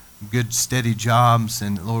having good, steady jobs.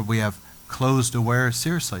 And, Lord, we have clothes to wear.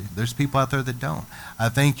 Seriously, there's people out there that don't. I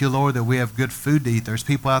thank you, Lord, that we have good food to eat. There's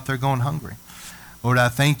people out there going hungry. Lord, I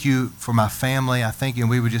thank you for my family. I thank you. And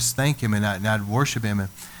we would just thank him, and I'd worship him.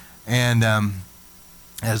 And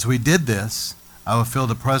as we did this, I would feel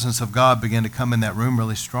the presence of God begin to come in that room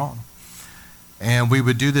really strong. And we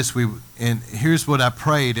would do this. And here's what I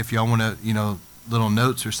prayed, if y'all want to, little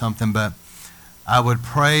notes or something. But I would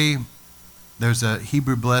pray. There's a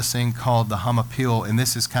Hebrew blessing called the Hamapil, and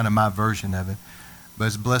this is kind of my version of it. But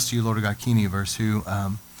it's blessed you, Lord God, Kini verse, who,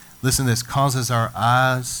 listen to this, causes our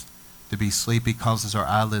eyes to be sleepy, causes our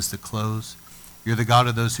eyelids to close. You're the God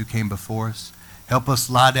of those who came before us. Help us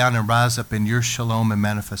lie down and rise up in your shalom and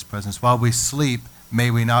manifest presence. While we sleep,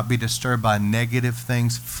 may we not be disturbed by negative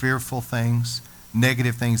things, fearful things,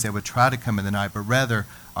 negative things that would try to come in the night, but rather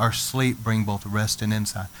our sleep bring both rest and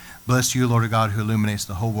insight. Bless you, Lord God, who illuminates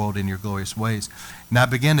the whole world in your glorious ways. And I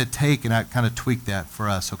began to take, and I kind of tweaked that for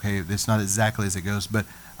us, okay? It's not exactly as it goes, but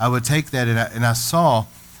I would take that, and I saw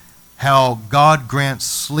how God grants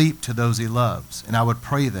sleep to those he loves. And I would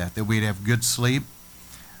pray that we'd have good sleep,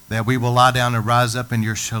 that we will lie down and rise up in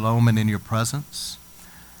your shalom and in your presence,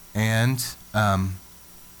 and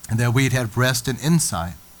that we'd have rest and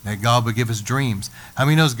insight, that God would give us dreams. How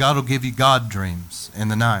many knows God will give you God dreams in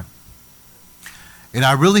the night? And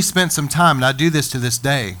I really spent some time, and I do this to this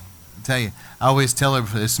day. I tell you, I always tell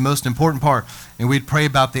her it's the most important part, and we'd pray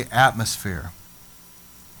about the atmosphere.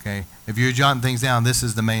 Okay, if you're jotting things down, this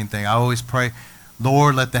is the main thing. I always pray,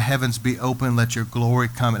 Lord, let the heavens be open, let your glory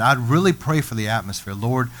come. And I'd really pray for the atmosphere.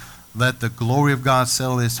 Lord, let the glory of God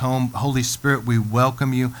settle this home. Holy Spirit, we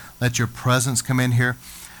welcome you. Let your presence come in here.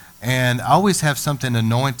 And I always have something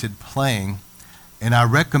anointed playing. And I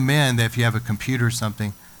recommend that if you have a computer or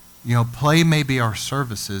something, play maybe our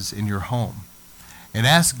services in your home. And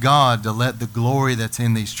ask God to let the glory that's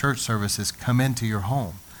in these church services come into your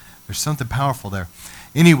home. There's something powerful there.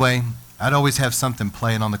 Anyway, I'd always have something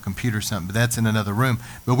playing on the computer or something, but that's in another room.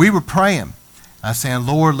 But we were praying. I was saying,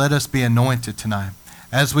 Lord, let us be anointed tonight.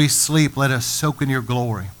 As we sleep, let us soak in your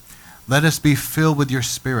glory. Let us be filled with your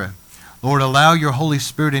Spirit. Lord, allow your Holy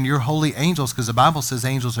Spirit and your holy angels, because the Bible says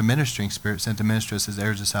angels are ministering spirits sent to minister us as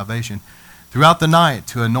heirs of salvation, throughout the night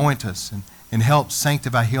to anoint us and help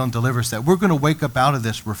sanctify, heal, and deliver us, that we're going to wake up out of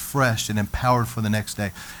this refreshed and empowered for the next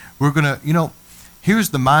day. We're going to, here's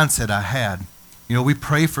the mindset I had. We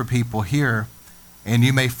pray for people here, and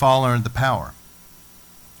you may fall under the power.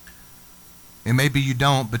 And maybe you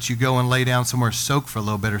don't, but you go and lay down somewhere, soak for a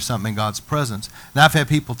little bit or something in God's presence. And I've had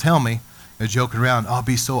people tell me, they're joking around, oh, it'd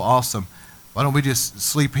be so awesome. Why don't we just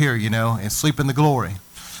sleep here, and sleep in the glory?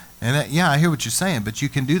 And I hear what you're saying, but you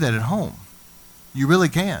can do that at home. You really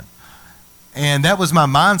can. And that was my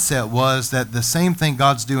mindset, was that the same thing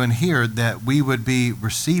God's doing here, that we would be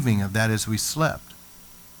receiving of that as we slept.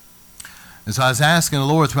 And so I was asking the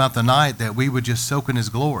Lord throughout the night that we would just soak in his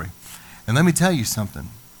glory. And let me tell you something.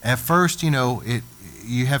 At first,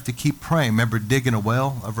 you have to keep praying. Remember digging a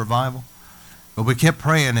well of revival? But we kept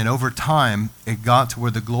praying, and over time, it got to where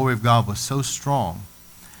the glory of God was so strong.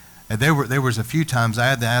 And there was a few times I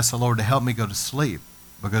had to ask the Lord to help me go to sleep,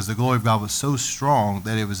 because the glory of God was so strong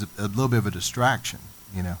that it was a little bit of a distraction,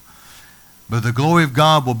 But the glory of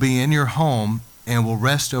God will be in your home and will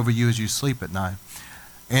rest over you as you sleep at night.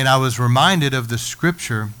 And I was reminded of the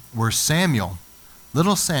scripture where Samuel,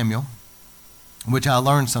 little Samuel, which I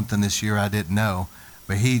learned something this year I didn't know,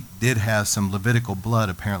 but he did have some Levitical blood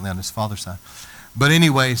apparently on his father's side. But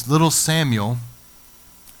anyways, little Samuel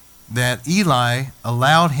that Eli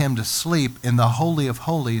allowed him to sleep in the Holy of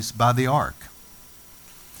Holies by the ark.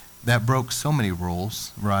 That broke so many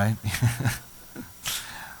rules, right?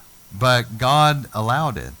 But God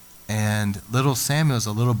allowed it. And little Samuel, as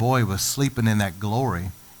a little boy, was sleeping in that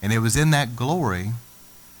glory. And it was in that glory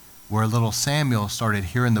where little Samuel started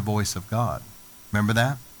hearing the voice of God. Remember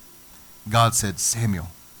that? God said, Samuel.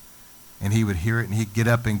 And he would hear it, and he'd get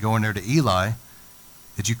up and go in there to Eli.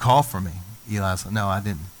 Did you call for me? Eli was like, no, I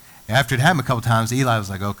didn't. After it happened a couple times, Eli was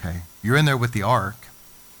like, okay, you're in there with the ark.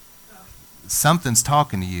 Something's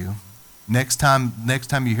talking to you. Next time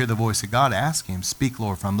you hear the voice of God, ask him, speak,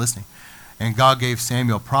 Lord, for I'm listening. And God gave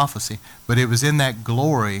Samuel prophecy. But it was in that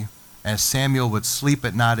glory, as Samuel would sleep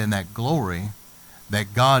at night in that glory,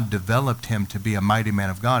 that God developed him to be a mighty man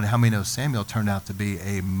of God. How many know Samuel turned out to be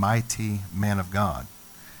a mighty man of God?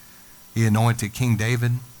 He anointed King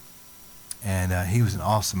David, and he was an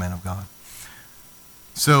awesome man of God.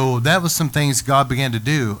 So that was some things God began to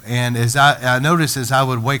do. And as I noticed, as I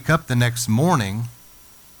would wake up the next morning,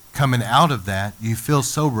 coming out of that, you feel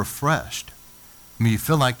so refreshed. I mean, you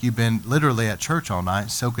feel like you've been literally at church all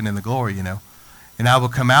night, soaking in the glory, you know. And I will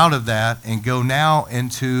come out of that and go now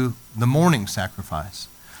into the morning sacrifice.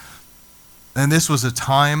 And this was a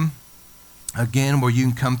time, again, where you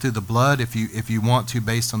can come through the blood if you want to,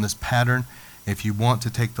 based on this pattern, if you want to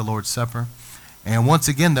take the Lord's Supper. And once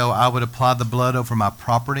again, though, I would apply the blood over my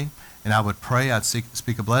property, and I would pray, I'd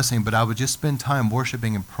speak a blessing, but I would just spend time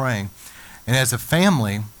worshiping and praying. And as a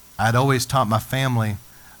family, I'd always taught my family,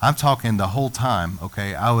 I'm talking the whole time,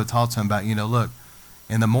 okay? I would talk to them about, look,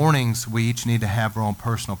 in the mornings, we each need to have our own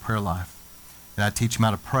personal prayer life. And I teach them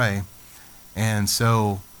how to pray. And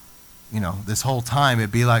so, this whole time,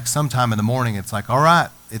 it'd be like sometime in the morning, it's like, all right,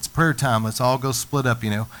 it's prayer time. Let's all go split up,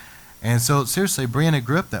 And so, seriously, Brianna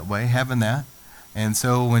grew up that way, having that. And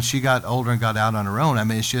so when she got older and got out on her own, I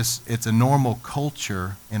mean, it's a normal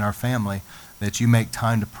culture in our family that you make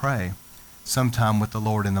time to pray sometime with the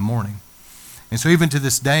Lord in the morning. And so even to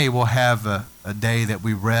this day, we'll have a day that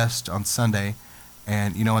we rest on Sunday.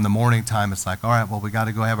 And, in the morning time, it's like, all right, well, we got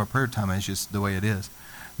to go have our prayer time. It's just the way it is.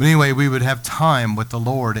 But anyway, we would have time with the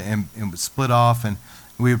Lord and would split off, and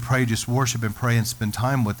we would pray, just worship and pray and spend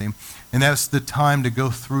time with him. And that's the time to go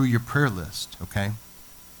through your prayer list, okay?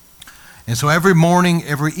 And so every morning,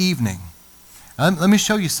 every evening, let me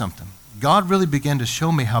show you something. God really began to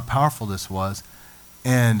show me how powerful this was,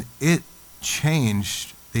 and it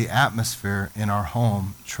changed the atmosphere in our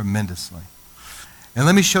home tremendously. And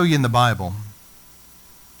let me show you in the Bible.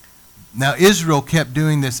 Now, Israel kept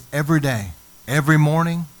doing this every day. Every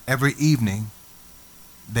morning, every evening,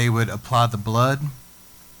 they would apply the blood.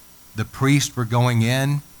 The priests were going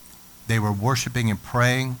in. They were worshiping and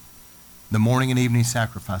praying. The morning and evening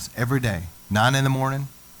sacrifice every day. 9 in the morning,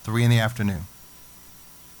 3 in the afternoon.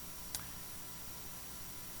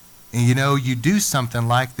 And you do something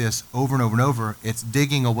like this over and over and over, it's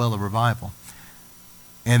digging a well of revival.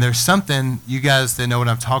 And there's something, you guys that know what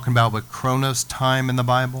I'm talking about with chronos time in the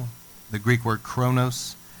Bible, the Greek word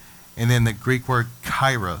chronos, and then the Greek word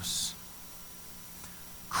kairos.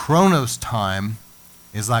 Chronos time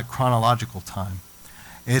is like chronological time.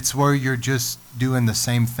 It's where you're just doing the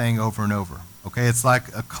same thing over and over. Okay, it's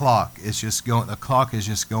like a clock. A clock is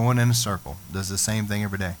just going in a circle. Does the same thing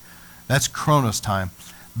every day. That's chronos time.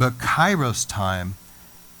 But kairos time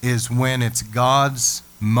is when it's God's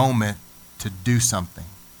moment to do something.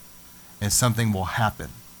 And something will happen.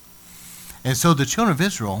 And so the children of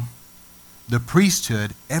Israel, the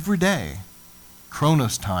priesthood, every day,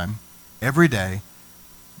 chronos time, every day,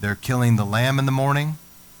 they're killing the lamb in the morning.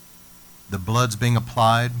 The blood's being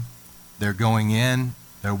applied. They're going in.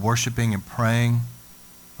 They're worshiping and praying.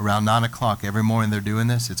 Around 9 o'clock every morning they're doing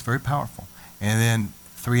this. It's very powerful. And then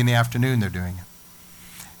 3 in the afternoon they're doing it.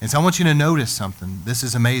 And so I want you to notice something. This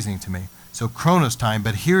is amazing to me. So chronos time,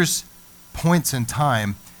 but here's points in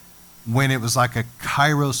time when it was like a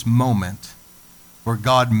kairos moment where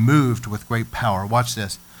God moved with great power. Watch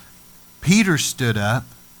this. Peter stood up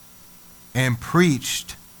and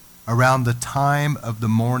preached around the time of the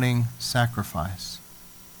morning sacrifice.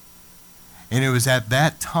 And it was at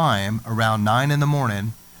that time, around 9 in the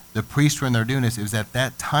morning, the priests were in there doing this. It was at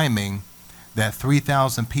that timing that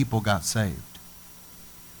 3,000 people got saved.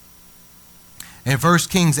 In 1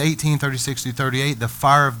 Kings 18:36-38, the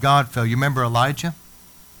fire of God fell. You remember Elijah?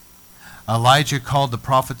 Elijah called the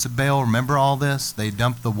prophets of Baal. Remember all this? They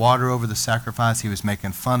dumped the water over the sacrifice. He was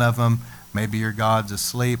making fun of them. Maybe your God's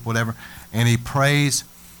asleep, whatever. And he prays.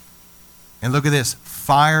 And look at this.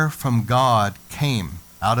 Fire from God came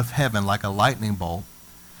out of heaven like a lightning bolt,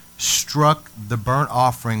 struck the burnt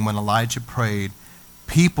offering when Elijah prayed.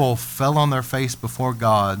 people fell on their face before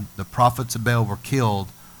God. The prophets of Baal were killed.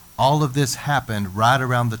 All of this happened right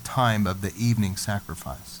around the time of the evening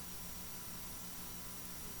sacrifice.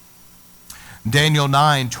 Daniel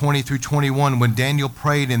 9:20 through 21, when Daniel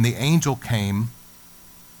prayed and the angel came,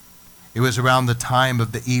 it was around the time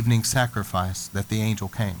of the evening sacrifice that the angel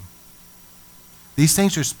came. These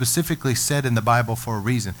things are specifically said in the Bible for a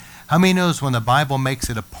reason. How many knows when the Bible makes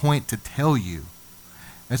it a point to tell you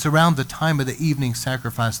it's around the time of the evening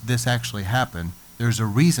sacrifice this actually happened? There's a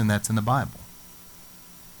reason that's in the Bible.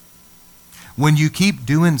 When you keep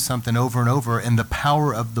doing something over and over and the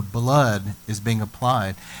power of the blood is being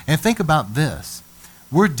applied. And think about this.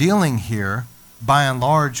 We're dealing here, by and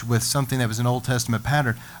large, with something that was an Old Testament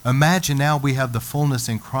pattern. Imagine now we have the fullness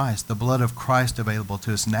in Christ, the blood of Christ available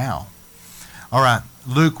to us now. All right,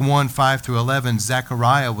 Luke 1:5 through 11,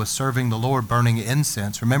 Zechariah was serving the Lord burning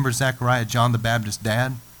incense. Remember Zechariah, John the Baptist's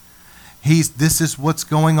dad? This is what's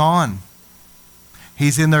going on.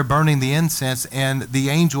 He's in there burning the incense, and the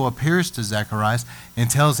angel appears to Zacharias and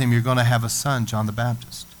tells him, you're going to have a son, John the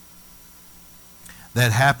Baptist.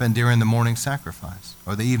 That happened during the morning sacrifice,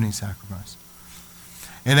 or the evening sacrifice.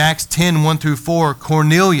 In Acts 10:1 through 4,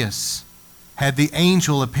 Cornelius had the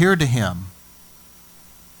angel appear to him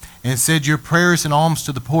and said, your prayers and alms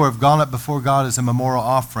to the poor have gone up before God as a memorial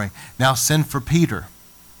offering. Now send for Peter.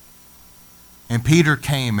 And Peter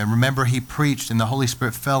came, and remember he preached, and the Holy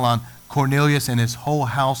Spirit fell on Cornelius and his whole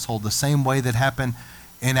household, the same way that happened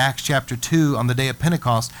in Acts chapter 2 on the day of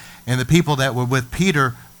Pentecost. And the people that were with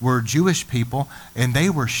Peter were Jewish people, and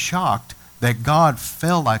they were shocked that God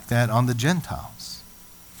fell like that on the Gentiles.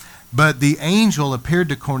 But the angel appeared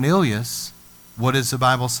to Cornelius, what does the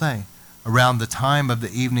Bible say? Around the time of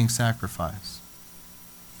the evening sacrifice.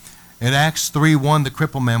 In Acts 3:1, the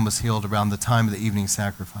crippled man was healed around the time of the evening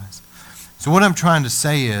sacrifice. So what I'm trying to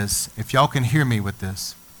say is, if y'all can hear me with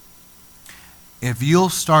this, if you'll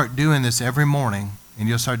start doing this every morning, and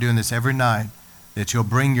you'll start doing this every night, that you'll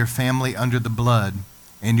bring your family under the blood,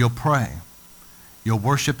 and you'll pray. You'll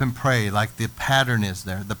worship and pray like the pattern is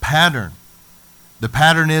there. The pattern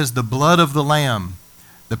is the blood of the Lamb.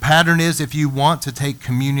 The pattern is if you want to take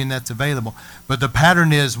communion that's available. But the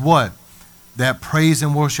pattern is what? That praise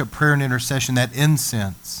and worship, prayer and intercession, that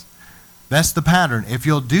incense. That's the pattern. If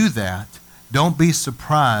you'll do that, don't be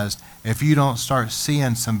surprised if you don't start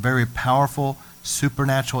seeing some very powerful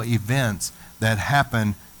supernatural events that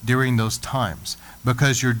happen during those times,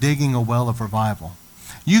 because you're digging a well of revival.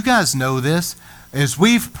 You guys know this. As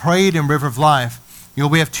we've prayed in River of Life,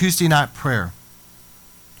 we have Tuesday night prayer.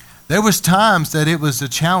 There was times that it was a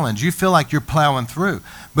challenge. You feel like you're plowing through.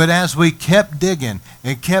 But as we kept digging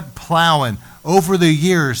and kept plowing, over the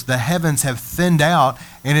years, the heavens have thinned out,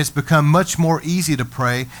 and it's become much more easy to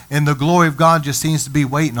pray, and the glory of God just seems to be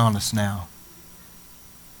waiting on us now.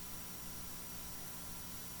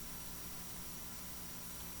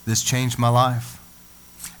 This changed my life.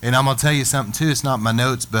 And I'm going to tell you something too. It's not my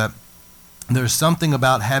notes, but there's something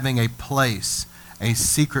about having a place, a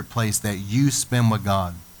secret place that you spend with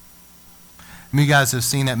God. You guys have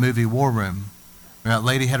seen that movie War Room. That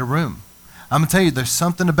lady had a room. I'm going to tell you, there's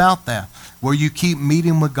something about that where you keep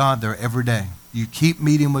meeting with God there every day. You keep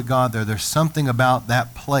meeting with God there. There's something about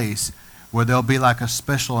that place where there'll be like a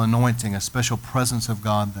special anointing, a special presence of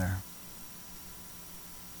God there.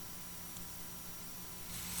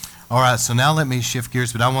 All right, so now let me shift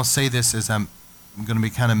gears, but I want to say this as I'm going to be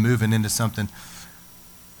kind of moving into something.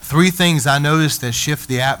 3 things I noticed that shift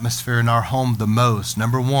the atmosphere in our home the most.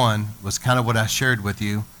 Number 1 was kind of what I shared with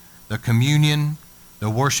you, the communion, the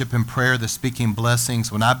worship and prayer, the speaking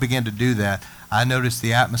blessings. When I began to do that, I noticed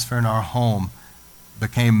the atmosphere in our home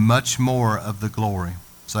became much more of the glory.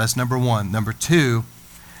 So that's number 1. Number 2,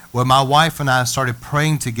 when my wife and I started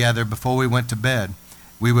praying together before we went to bed,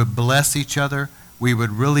 we would bless each other. We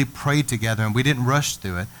would really pray together, and we didn't rush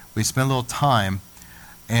through it. We spent a little time,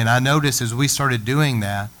 and I noticed as we started doing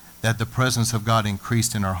that the presence of God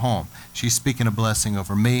increased in our home. She's speaking a blessing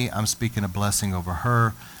over me. I'm speaking a blessing over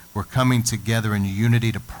her. We're coming together in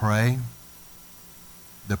unity to pray,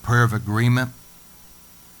 the prayer of agreement,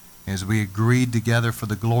 as we agreed together for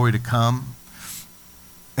the glory to come.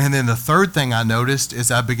 And then the third thing I noticed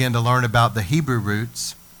as I began to learn about the Hebrew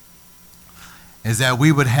roots is that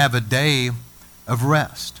we would have a day of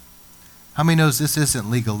rest. How many knows this isn't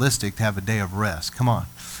legalistic to have a day of rest? Come on.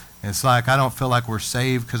 It's like, I don't feel like we're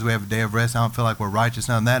saved because we have a day of rest. I don't feel like we're righteous.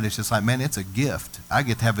 None of that. It's just like, man, it's a gift. I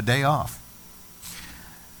get to have a day off.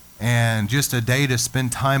 And just a day to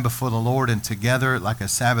spend time before the Lord and together, like a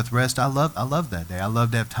Sabbath rest. I love that day. I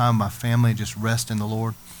love to have time with my family, just rest in the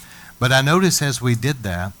Lord. But I noticed as we did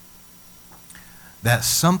that, that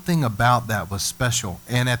something about that was special.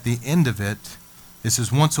 And at the end of it, this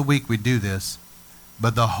is once a week we do this,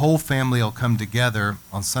 but the whole family will come together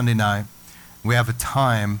on Sunday night. We have a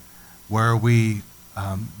time where we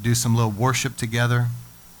do some little worship together.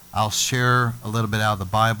 I'll share a little bit out of the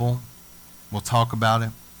Bible. We'll talk about it.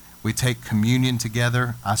 We take communion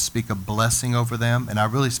together. I speak a blessing over them, and I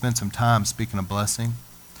really spend some time speaking a blessing.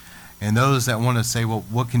 And those that want to say, well,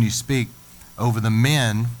 what can you speak? Over the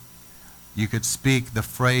men, you could speak the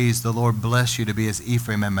phrase, the Lord bless you to be as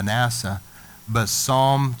Ephraim and Manasseh, but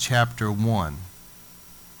Psalm chapter 1.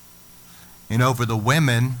 And over the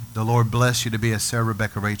women, the Lord bless you to be as Sarah,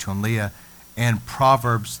 Rebecca, Rachel, and Leah, and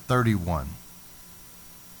Proverbs 31.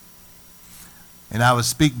 And I would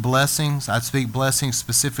speak blessings. I'd speak blessings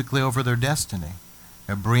specifically over their destiny.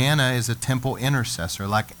 Now, Brianna is a temple intercessor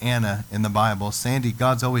like Anna in the Bible. Sandy,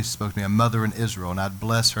 God's always spoken to me, a mother in Israel, and I'd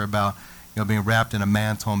bless her about being wrapped in a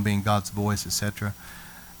mantle and being God's voice, etc.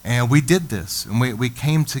 And we did this. And we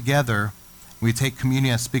came together. We take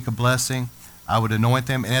communion. I speak a blessing. I would anoint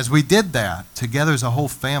them. And as we did that, together as a whole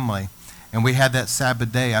family, and we had that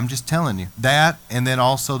Sabbath day, I'm just telling you, that and then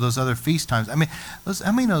also those other feast times. I mean,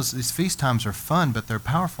 these feast times are fun, but they're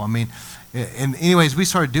powerful. I mean, and anyways, we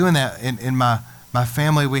started doing that in my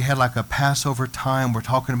family. We had like a Passover time. We're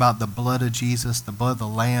talking about the blood of Jesus, the blood of the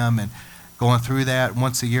Lamb, and going through that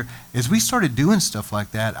once a year. As we started doing stuff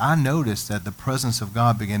like that, I noticed that the presence of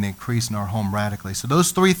God began to increase in our home radically. So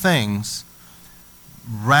those three things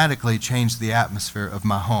radically changed the atmosphere of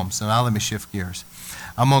my home. So now let me shift gears.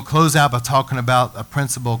 I'm going to close out by talking about a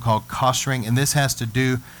principle called koshering, and this has to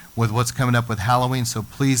do with what's coming up with Halloween, so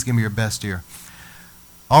please give me your best ear.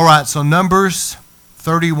 All right, so Numbers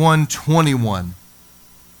 31:21.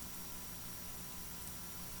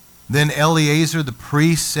 Then Eleazar the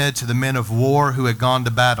priest said to the men of war who had gone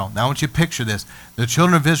to battle. Now I want you to picture this. The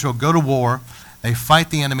children of Israel go to war, they fight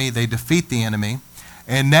the enemy, they defeat the enemy,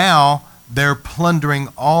 and now they're plundering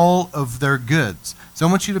all of their goods. So I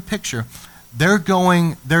want you to picture, they're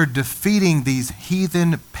defeating these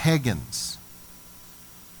heathen pagans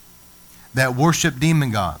that worship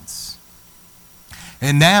demon gods.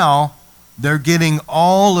 And now they're getting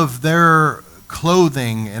all of their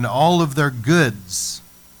clothing and all of their goods.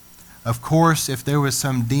 Of course, if there was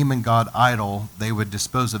some demon god idol, they would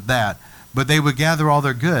dispose of that. But they would gather all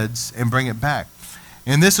their goods and bring it back.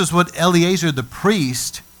 And this is what Eleazar the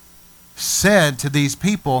priest said to these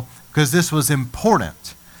people, because this was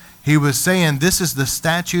important. He was saying, this is the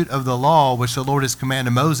statute of the law which the Lord has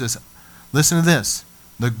commanded Moses. Listen to this.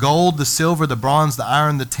 The gold, the silver, the bronze, the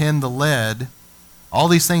iron, the tin, the lead, all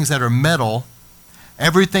these things that are metal,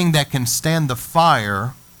 everything that can stand the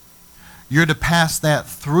fire, you're to pass that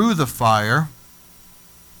through the fire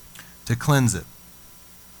to cleanse it,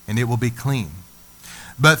 and it will be clean.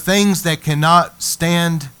 But things that cannot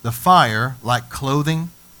stand the fire, like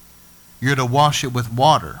clothing, you're to wash it with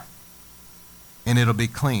water, and it'll be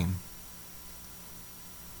clean.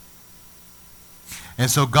 And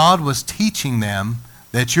so God was teaching them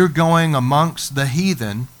that you're going amongst the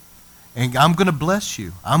heathen, and I'm going to bless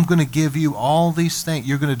you. I'm going to give you all these things.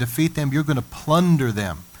 You're going to defeat them. You're going to plunder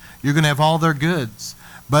them. You're going to have all their goods.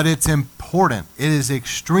 But it's important. It is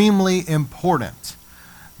extremely important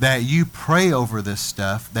that you pray over this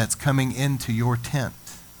stuff that's coming into your tent,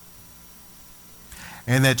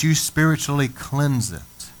 and that you spiritually cleanse it.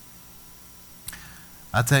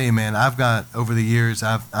 I tell you, man, over the years,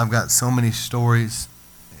 I've got so many stories,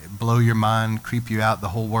 blow your mind, creep you out, the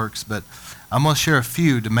whole works, but I'm going to share a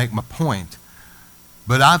few to make my point.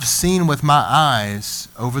 But I've seen with my eyes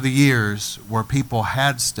over the years where people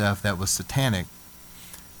had stuff that was satanic,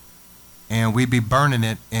 and we'd be burning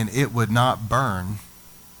it, and it would not burn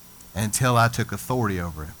until I took authority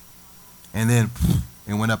over it. And then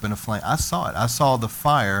it went up in a flame. I saw it. I saw the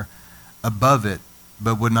fire above it,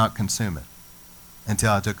 but would not consume it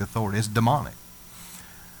until I took authority. It's demonic.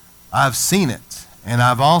 I've seen it, and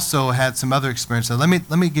I've also had some other experiences. Let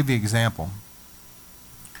me give you an example.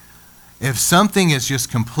 If something is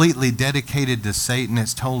just completely dedicated to Satan,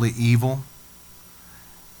 it's totally evil.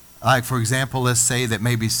 Like, for example, let's say that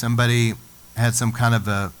maybe somebody had some kind of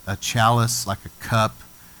a chalice, like a cup,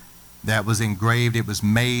 that was engraved. It was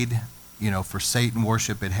made, for Satan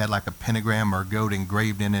worship. It had like a pentagram or a goat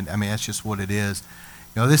engraved in it. I mean, that's just what it is.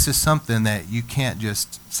 This is something that you can't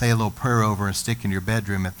just say a little prayer over and stick in your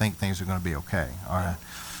bedroom and think things are going to be okay. All right.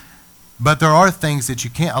 But there are things that you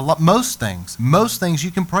can't. Most things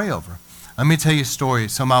you can pray over. Let me tell you a story.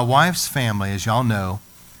 So my wife's family, as y'all know,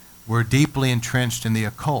 were deeply entrenched in the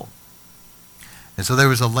occult. And so there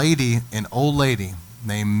was an old lady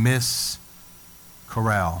named Miss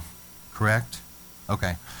Corral. Correct?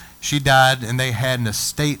 Okay. She died, and they had an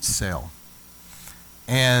estate sale.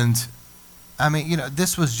 And I mean, you know,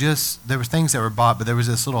 this was just, there were things that were bought, but there was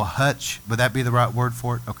this little hutch. Would that be the right word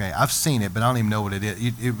for it? Okay, I've seen it, but I don't even know what it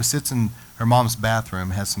is. It sits in her mom's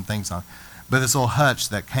bathroom, has some things on. But this little hutch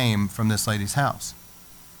that came from this lady's house.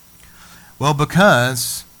 Well,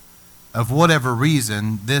 because of whatever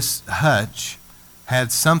reason, this hutch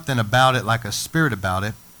had something about it, like a spirit about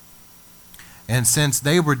it. And since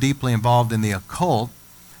they were deeply involved in the occult,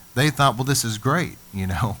 they thought, well, this is great, you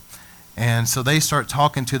know. And so they start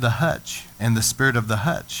talking to the hutch and the spirit of the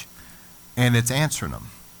hutch, and it's answering them.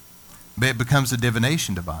 But it becomes a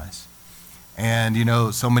divination device. And, you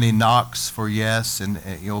know, so many knocks for yes, and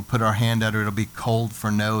you'll put our hand out, or it'll be cold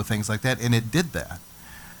for no, things like that. And it did that.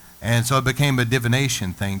 And so it became a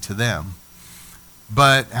divination thing to them.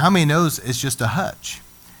 But how many knows it's just a hutch?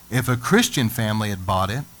 If a Christian family had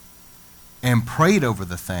bought it and prayed over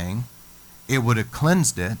the thing, it would have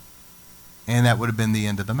cleansed it, and that would have been the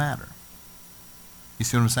end of the matter. You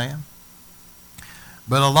see what I'm saying?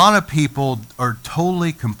 But a lot of people are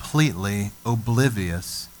totally, completely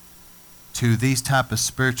oblivious to these type of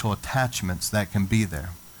spiritual attachments that can be there.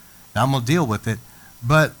 Now, I'm going to deal with it,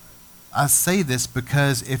 but I say this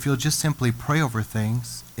because if you'll just simply pray over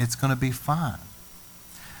things, it's going to be fine.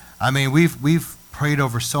 I mean, we've prayed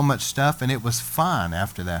over so much stuff, and it was fine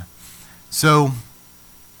after that. So,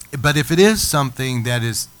 but if it is something that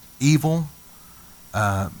is evil,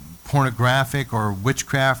 pornographic, or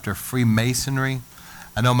witchcraft, or Freemasonry,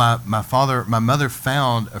 I know my mother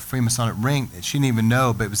found a Freemasonic ring that she didn't even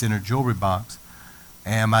know, but it was in her jewelry box,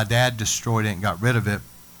 and my dad destroyed it and got rid of it.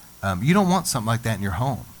 You don't want something like that in your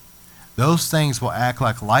home. Those things will act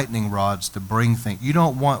like lightning rods to bring things. You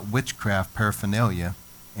don't want witchcraft paraphernalia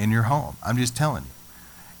in your home. I'm just telling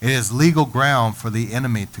you. It is legal ground for the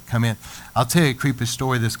enemy to come in. I'll tell you a creepy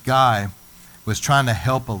story. This guy was trying to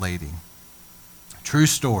help a lady. True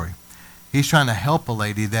story. He's trying to help a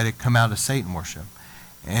lady that had come out of Satan worship.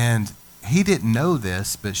 And he didn't know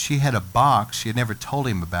this, but she had a box she had never told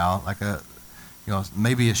him about, like a, you know,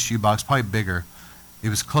 maybe a shoe box, probably bigger. It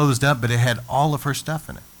was closed up, but it had all of her stuff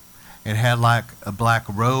in it. It had like a black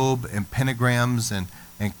robe and pentagrams and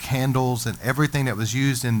candles and everything that was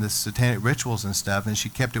used in the satanic rituals and stuff, and she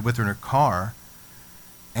kept it with her in her car.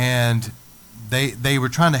 And they were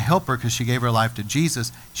trying to help her because she gave her life to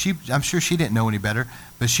Jesus. I'm sure she didn't know any better,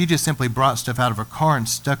 but she just simply brought stuff out of her car and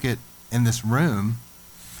stuck it in this room.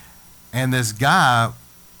 And this guy,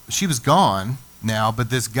 she was gone now, but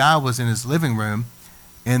this guy was in his living room,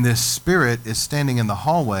 and this spirit is standing in the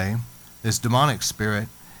hallway, this demonic spirit,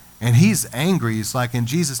 and he's angry. He's like, in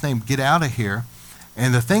Jesus' name, get out of here.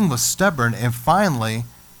 And the thing was stubborn, and finally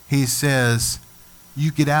he says,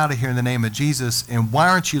 you get out of here in the name of Jesus, and why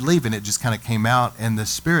aren't you leaving? It just kind of came out, and the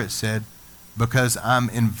spirit said, because I'm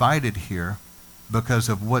invited here because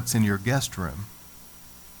of what's in your guest room.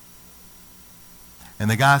 And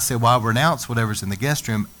the guy said, well, I renounce whatever's in the guest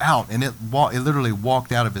room out. And it literally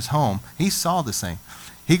walked out of his home. He saw this thing.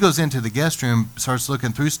 He goes into the guest room, starts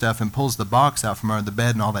looking through stuff, and pulls the box out from under the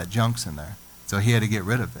bed, and all that junk's in there. So he had to get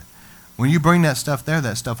rid of it. When you bring that stuff there,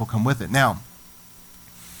 that stuff will come with it. Now,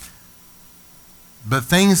 but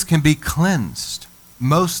things can be cleansed.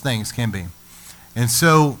 Most things can be. And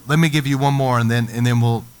so let me give you one more, and then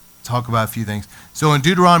we'll talk about a few things. So in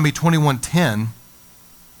Deuteronomy 21:10,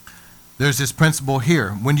 there's this principle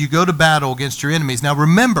here. When you go to battle against your enemies, now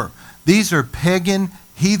remember, these are pagan,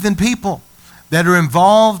 heathen people that are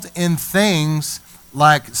involved in things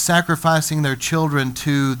like sacrificing their children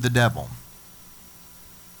to the devil.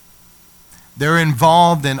 They're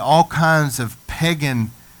involved in all kinds of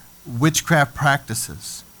pagan witchcraft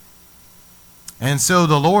practices. And so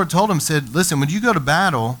the Lord told him, said, listen, when you go to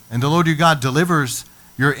battle and the Lord your God delivers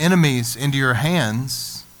your enemies into your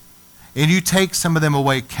hands, and you take some of them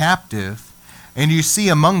away captive, and you see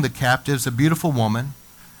among the captives a beautiful woman,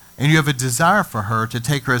 and you have a desire for her to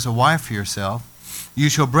take her as a wife for yourself, you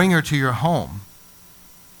shall bring her to your home.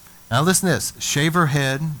 Now listen to this. Shave her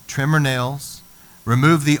head, trim her nails,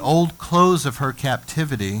 remove the old clothes of her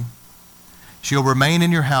captivity. She'll remain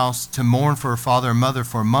in your house to mourn for her father and mother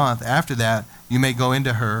for a month. After that, you may go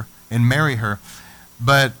into her and marry her.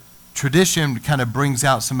 But tradition kind of brings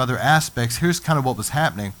out some other aspects. Here's kind of what was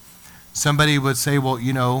happening. Somebody would say, well,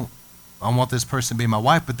 you know, I want this person to be my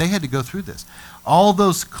wife, but they had to go through this. All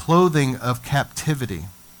those clothing of captivity,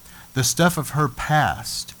 the stuff of her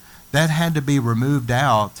past, that had to be removed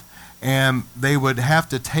out, and they would have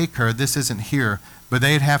to take her, this isn't here, but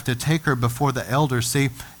they'd have to take her before the elders. See,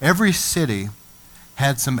 every city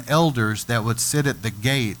had some elders that would sit at the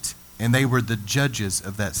gate, and they were the judges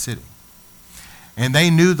of that city. And they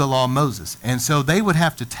knew the law of Moses. And so they would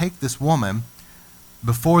have to take this woman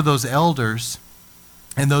before those elders,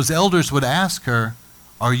 and those elders would ask her,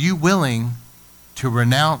 are you willing to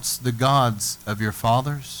renounce the gods of your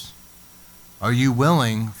fathers? Are you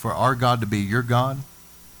willing for our God to be your God?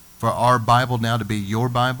 For our Bible now to be your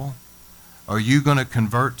Bible? Are you going to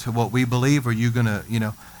convert to what we believe? Are you going to,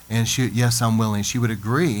 and she, yes, I'm willing. She would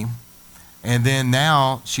agree. And then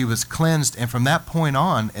now she was cleansed. And from that point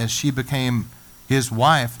on, as she became his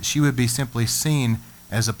wife, she would be simply seen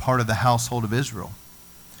as a part of the household of Israel.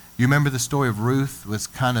 You remember the story of Ruth? Was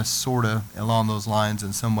kind of sort of along those lines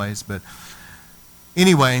in some ways. But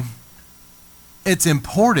anyway, it's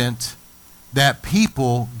important that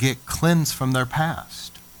people get cleansed from their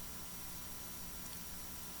past.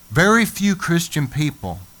 Very few Christian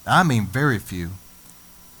people, I mean very few,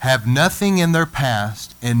 have nothing in their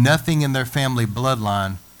past and nothing in their family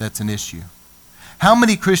bloodline that's an issue. How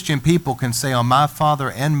many Christian people can say on my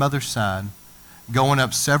father and mother's side, going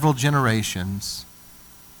up several generations,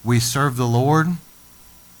 we serve the Lord?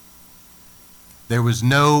 There was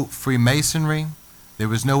no Freemasonry. There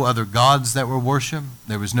was no other gods that were worshipped.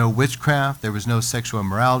 There was no witchcraft. There was no sexual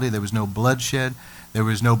immorality. There was no bloodshed. There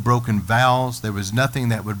was no broken vows. There was nothing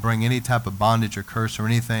that would bring any type of bondage or curse or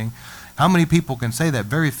anything. How many people can say that?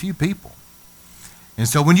 Very few people. And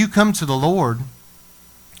so when you come to the Lord,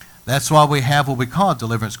 that's why we have what we call a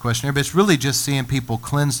deliverance questionnaire, but it's really just seeing people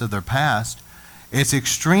cleansed of their past. It's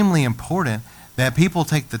extremely important that people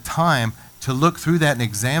take the time to look through that and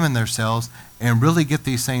examine themselves and really get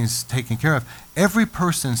these things taken care of. Every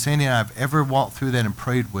person Sandy and I have ever walked through that and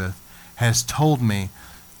prayed with has told me,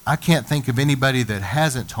 I can't think of anybody that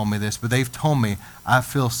hasn't told me this, but they've told me, I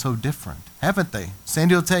feel so different. Haven't they?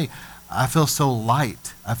 Sandy will tell you, I feel so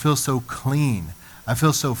light. I feel so clean. I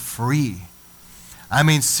feel so free. I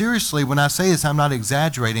mean, seriously, when I say this, I'm not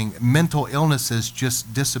exaggerating. Mental illnesses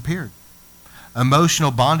just disappeared.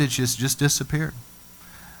 Emotional bondages just disappeared.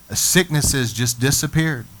 Sicknesses just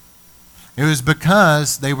disappeared. It was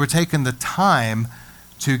because they were taking the time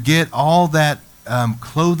to get all that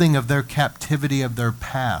clothing of their captivity of their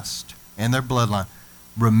past and their bloodline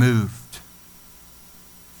removed.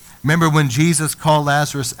 Remember when Jesus called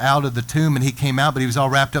Lazarus out of the tomb and he came out, but he was all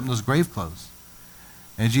wrapped up in those grave clothes.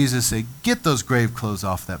 And Jesus said, get those grave clothes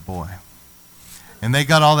off that boy. And they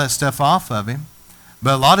got all that stuff off of him.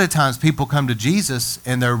 But a lot of times people come to Jesus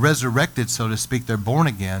and they're resurrected, so to speak. They're born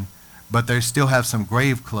again, but they still have some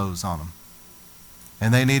grave clothes on them.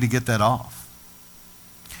 And they need to get that off.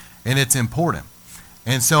 And it's important.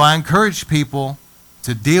 And so I encourage people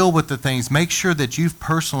to deal with the things. Make sure that you've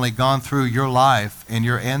personally gone through your life and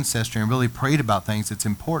your ancestry and really prayed about things. It's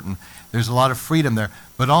important. There's a lot of freedom there.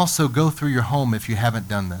 But also go through your home if you haven't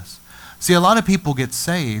done this. See, a lot of people get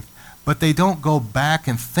saved, but they don't go back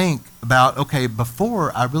and think about, okay,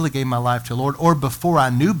 before I really gave my life to the Lord, or before I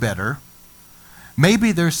knew better,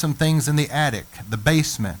 maybe there's some things in the attic, the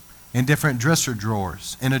basement, in different dresser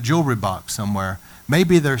drawers, in a jewelry box somewhere.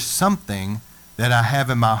 Maybe there's something that I have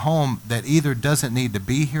in my home that either doesn't need to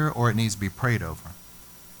be here or it needs to be prayed over.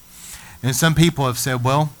 And some people have said,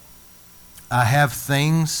 well, I have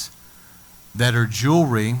things that are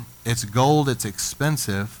jewelry. It's gold, it's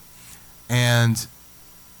expensive, and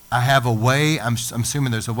I have a way, I'm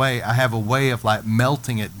assuming there's a way, I have a way of like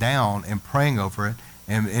melting it down and praying over it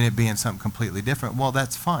and it being something completely different. Well,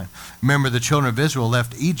 that's fine. Remember, the children of Israel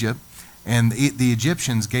left Egypt and the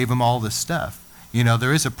Egyptians gave them all this stuff. You know,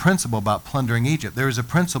 there is a principle about plundering Egypt. There is a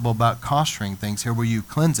principle about costuring things here where you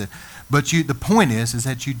cleanse it. But the point is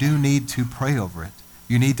that you do need to pray over it.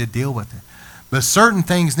 You need to deal with it. But certain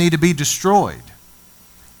things need to be destroyed.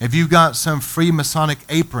 If you've got some Freemasonic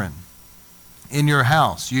apron in your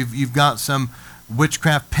house, you've got some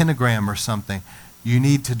witchcraft pentagram or something, you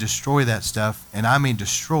need to destroy that stuff, and I mean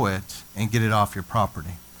destroy it and get it off your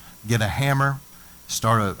property. Get a hammer,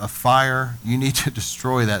 start a fire. You need to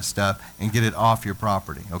destroy that stuff and get it off your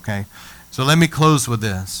property, okay? So let me close with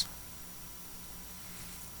this.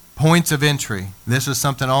 Points of entry. This is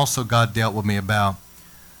something also God dealt with me about.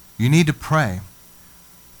 You need to pray.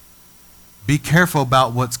 Be careful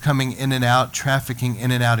about what's coming in and out, trafficking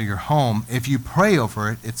in and out of your home. If you pray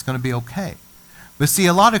over it, it's going to be okay. But see,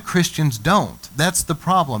 a lot of Christians don't. That's the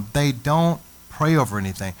problem. They don't pray over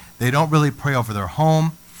anything. They don't really pray over their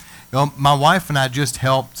home. You know, my wife and I just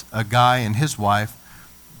helped a guy and his wife.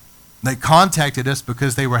 They contacted us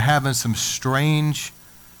because they were having some strange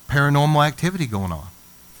paranormal activity going on.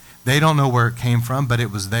 They don't know where it came from, but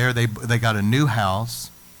it was there. They got a new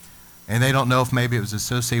house, and they don't know if maybe it was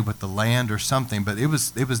associated with the land or something, but it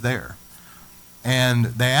was there. And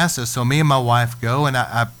they asked us, so me and my wife go, and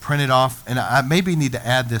I printed off, and I maybe need to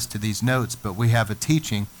add this to these notes, but we have a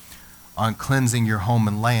teaching on cleansing your home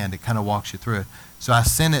and land. It kind of walks you through it. So I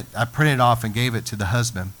printed it off and gave it to the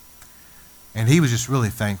husband. And he was just really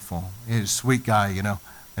thankful. He was a sweet guy, you know.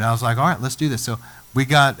 And I was like, all right, let's do this. So we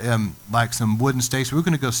got like some wooden stakes. We were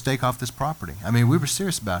going to go stake off this property. I mean, we were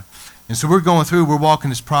serious about it. And so we're going through, we're walking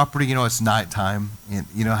this property. You know, it's nighttime. And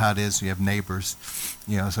you know how it is. You have neighbors,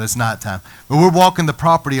 you know, so it's nighttime. But we're walking the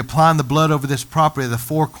property, applying the blood over this property, the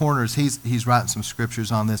four corners. He's writing some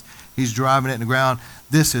scriptures on this. He's driving it in the ground.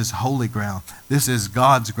 This is holy ground. This is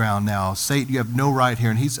God's ground now. Satan, you have no right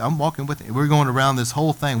here. And I'm walking with him. We're going around this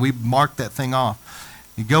whole thing. We marked that thing off.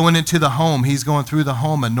 You're going into the home. He's going through the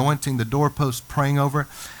home, anointing the doorpost, praying over it.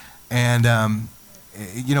 And,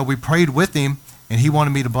 you know, we prayed with him, and he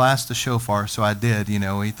wanted me to blast the shofar, so I did. You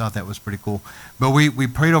know, he thought that was pretty cool. But we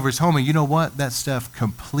prayed over his home, and you know what? That stuff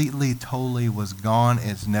completely, totally was gone.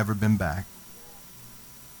 It's never been back.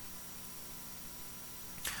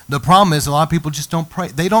 The problem is a lot of people just don't pray.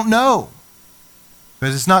 They don't know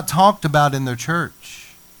because it's not talked about in their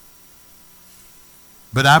church.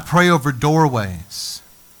 But I pray over doorways.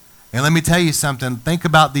 And let me tell you something. Think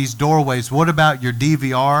about these doorways. What about your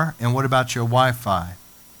DVR and what about your Wi-Fi?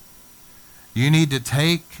 You need to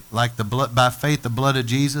take, like the blood, by faith, the blood of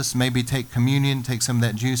Jesus, maybe take communion, take some of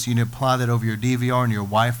that juice. You need to apply that over your DVR and your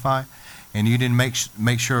Wi-Fi. And you need to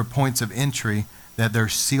make sure points of entry that they're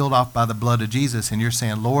sealed off by the blood of Jesus. And you're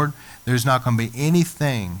saying, Lord, there's not going to be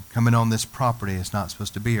anything coming on this property that's not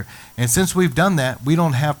supposed to be here. And since we've done that, we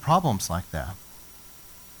don't have problems like that.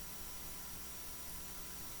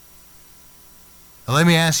 Now, let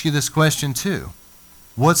me ask you this question too.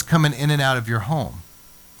 What's coming in and out of your home?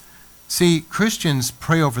 See, Christians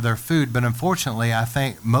pray over their food, but unfortunately, I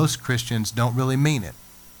think most Christians don't really mean it.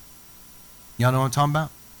 Y'all know what I'm talking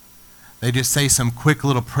about? They just say some quick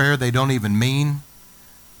little prayer they don't even mean.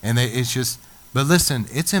 And it's just, but listen,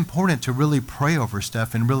 it's important to really pray over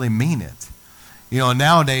stuff and really mean it. You know,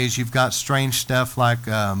 nowadays you've got strange stuff like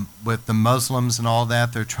with the Muslims and all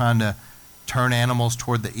that. They're trying to turn animals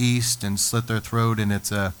toward the east and slit their throat, and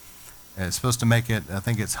it's supposed to make it, I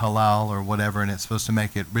think it's halal or whatever, and it's supposed to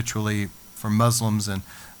make it ritually for Muslims, and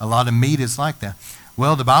a lot of meat is like that.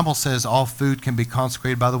 Well, the Bible says all food can be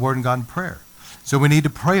consecrated by the Word of God and prayer. So we need to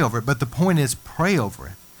pray over it, but the point is pray over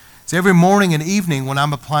it. So every morning and evening when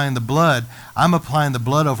I'm applying the blood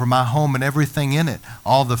over my home and everything in it,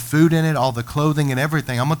 all the food in it, all the clothing and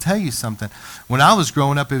everything. I'm going to tell you something. When I was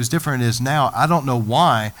growing up, it was different than it is now. I don't know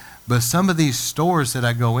why, but some of these stores that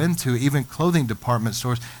I go into, even clothing department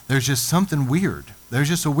stores, there's just something weird. There's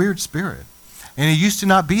just a weird spirit. And it used to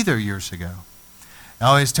not be there years ago. I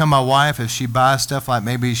always tell my wife if she buys stuff like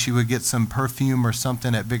maybe she would get some perfume or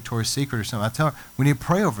something at Victoria's Secret or something, I tell her we need to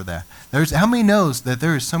pray over that. How many knows that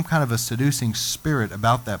there is some kind of a seducing spirit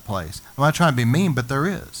about that place? I'm not trying to be mean, but there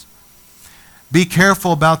is. Be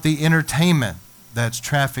careful about the entertainment that's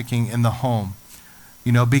trafficking in the home.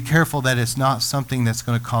 You know, be careful that it's not something that's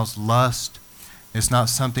going to cause lust. It's not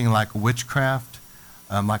something like witchcraft.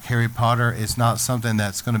 Like Harry Potter, it's not something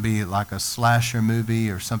that's going to be like a slasher movie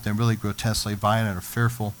or something really grotesquely violent or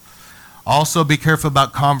fearful. Also, be careful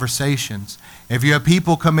about conversations. If you have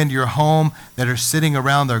people come into your home that are sitting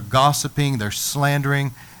around, they're gossiping, they're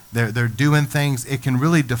slandering, they're doing things, it can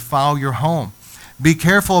really defile your home. Be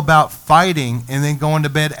careful about fighting and then going to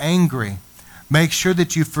bed angry. Make sure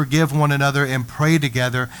that you forgive one another and pray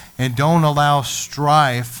together, and don't allow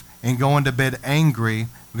strife and going to bed angry,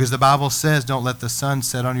 because the Bible says, don't let the sun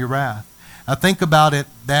set on your wrath. Now think about it,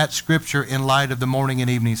 that scripture in light of the morning and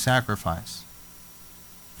evening sacrifice.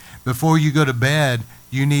 Before you go to bed,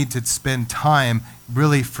 you need to spend time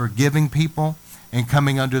really forgiving people and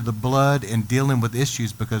coming under the blood and dealing with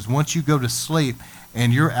issues, because once you go to sleep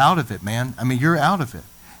and you're out of it, man, I mean, you're out of it.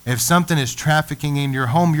 If something is trafficking in your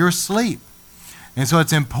home, you're asleep. And so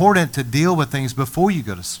it's important to deal with things before you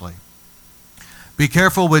go to sleep. Be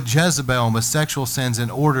careful with Jezebel and with sexual sins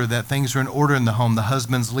in order, that things are in order in the home. The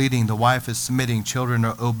husband's leading, the wife is submitting, children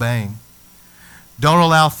are obeying. Don't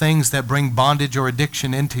allow things that bring bondage or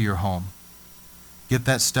addiction into your home. Get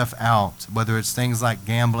that stuff out, whether it's things like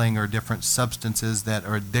gambling or different substances that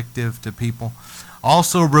are addictive to people.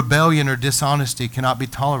 Also, rebellion or dishonesty cannot be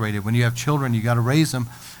tolerated. When you have children, you got to raise them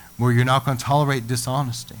where you're not going to tolerate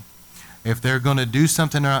dishonesty. If they're going to do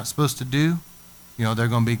something they're not supposed to do, you know, they're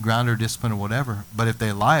going to be grounded or disciplined or whatever. But if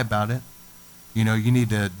they lie about it, you know, you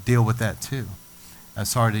need to deal with that too.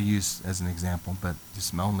 Sorry to use as an example, but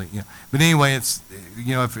just only, you know. But anyway, it's,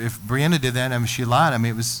 you know, if Brianna did that, I mean, she lied. I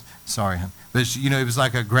mean, it was, sorry, hon. But, she, you know, it was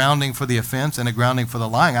like a grounding for the offense and a grounding for the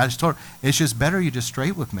lying. I just told her, it's just better you just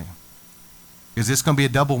straight with me. because it's going to be a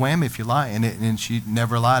double whammy if you lie. And she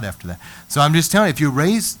never lied after that. So I'm just telling you, if you're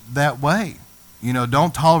raised that way,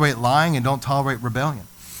 don't tolerate lying and don't tolerate rebellion.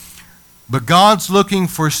 But God's looking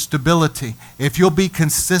for stability. If you'll be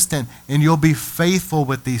consistent and you'll be faithful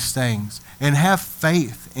with these things and have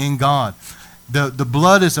faith in God. The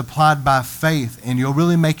blood is applied by faith, and you'll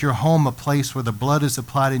really make your home a place where the blood is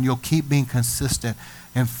applied, and you'll keep being consistent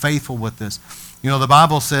and faithful with this. The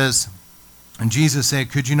Bible says, and Jesus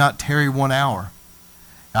said, could you not tarry 1 hour?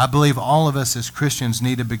 I believe all of us as Christians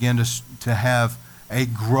need to begin to have a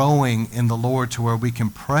growing in the Lord to where we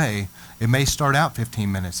can pray. It may start out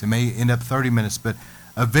 15 minutes. It may end up 30 minutes, but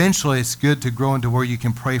eventually it's good to grow into where you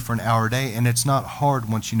can pray for an hour a day, and it's not hard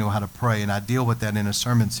once you know how to pray, and I deal with that in a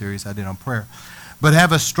sermon series I did on prayer. But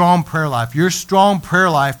have a strong prayer life. Your strong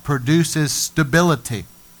prayer life produces stability.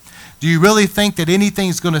 Do you really think that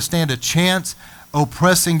anything's going to stand a chance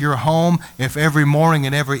oppressing your home if every morning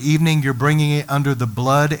and every evening you're bringing it under the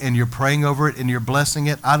blood and you're praying over it and you're blessing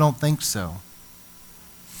it? I don't think so.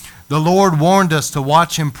 The Lord warned us to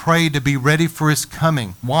watch and pray to be ready for His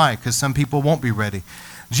coming. Why? Because some people won't be ready.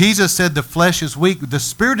 Jesus said the flesh is weak, the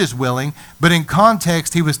spirit is willing, but in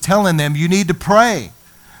context He was telling them you need to pray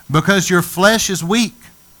because your flesh is weak.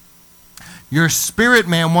 Your spirit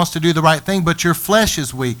man wants to do the right thing, but your flesh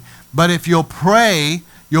is weak. But if you'll pray,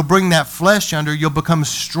 you'll bring that flesh under, you'll become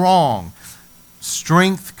strong.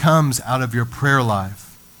 Strength comes out of your prayer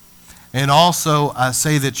life. And also, I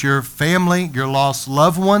say that your family, your lost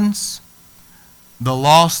loved ones, the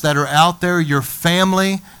lost that are out there, your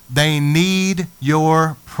family, they need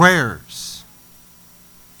your prayers.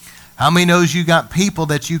 How many knows you got people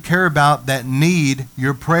that you care about that need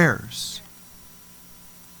your prayers?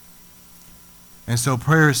 And so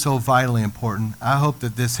prayer is so vitally important. I hope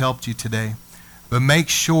that this helped you today. But make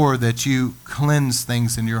sure that you cleanse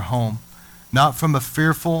things in your home. Not from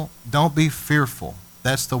don't be fearful.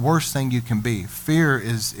 That's the worst thing you can be. Fear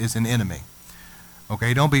is an enemy.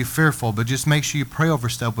 Okay, don't be fearful, but just make sure you pray over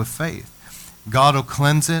stuff with faith. God will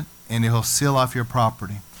cleanse it, and He'll seal off your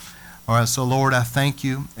property. All right, so Lord, I thank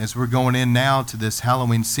You as we're going in now to this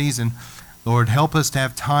Halloween season. Lord, help us to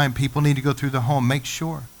have time. People need to go through the home. Make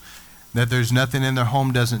sure that there's nothing in their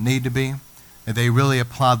home doesn't need to be, that they really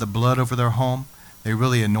apply the blood over their home, they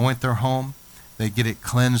really anoint their home, they get it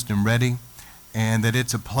cleansed and ready, and that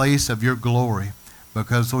it's a place of Your glory.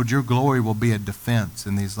 Because, Lord, Your glory will be a defense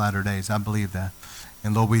in these latter days. I believe that.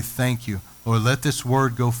 And, Lord, we thank You. Lord, let this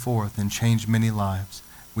word go forth and change many lives.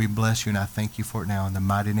 We bless You, and I thank You for it now. In the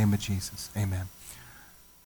mighty name of Jesus, amen.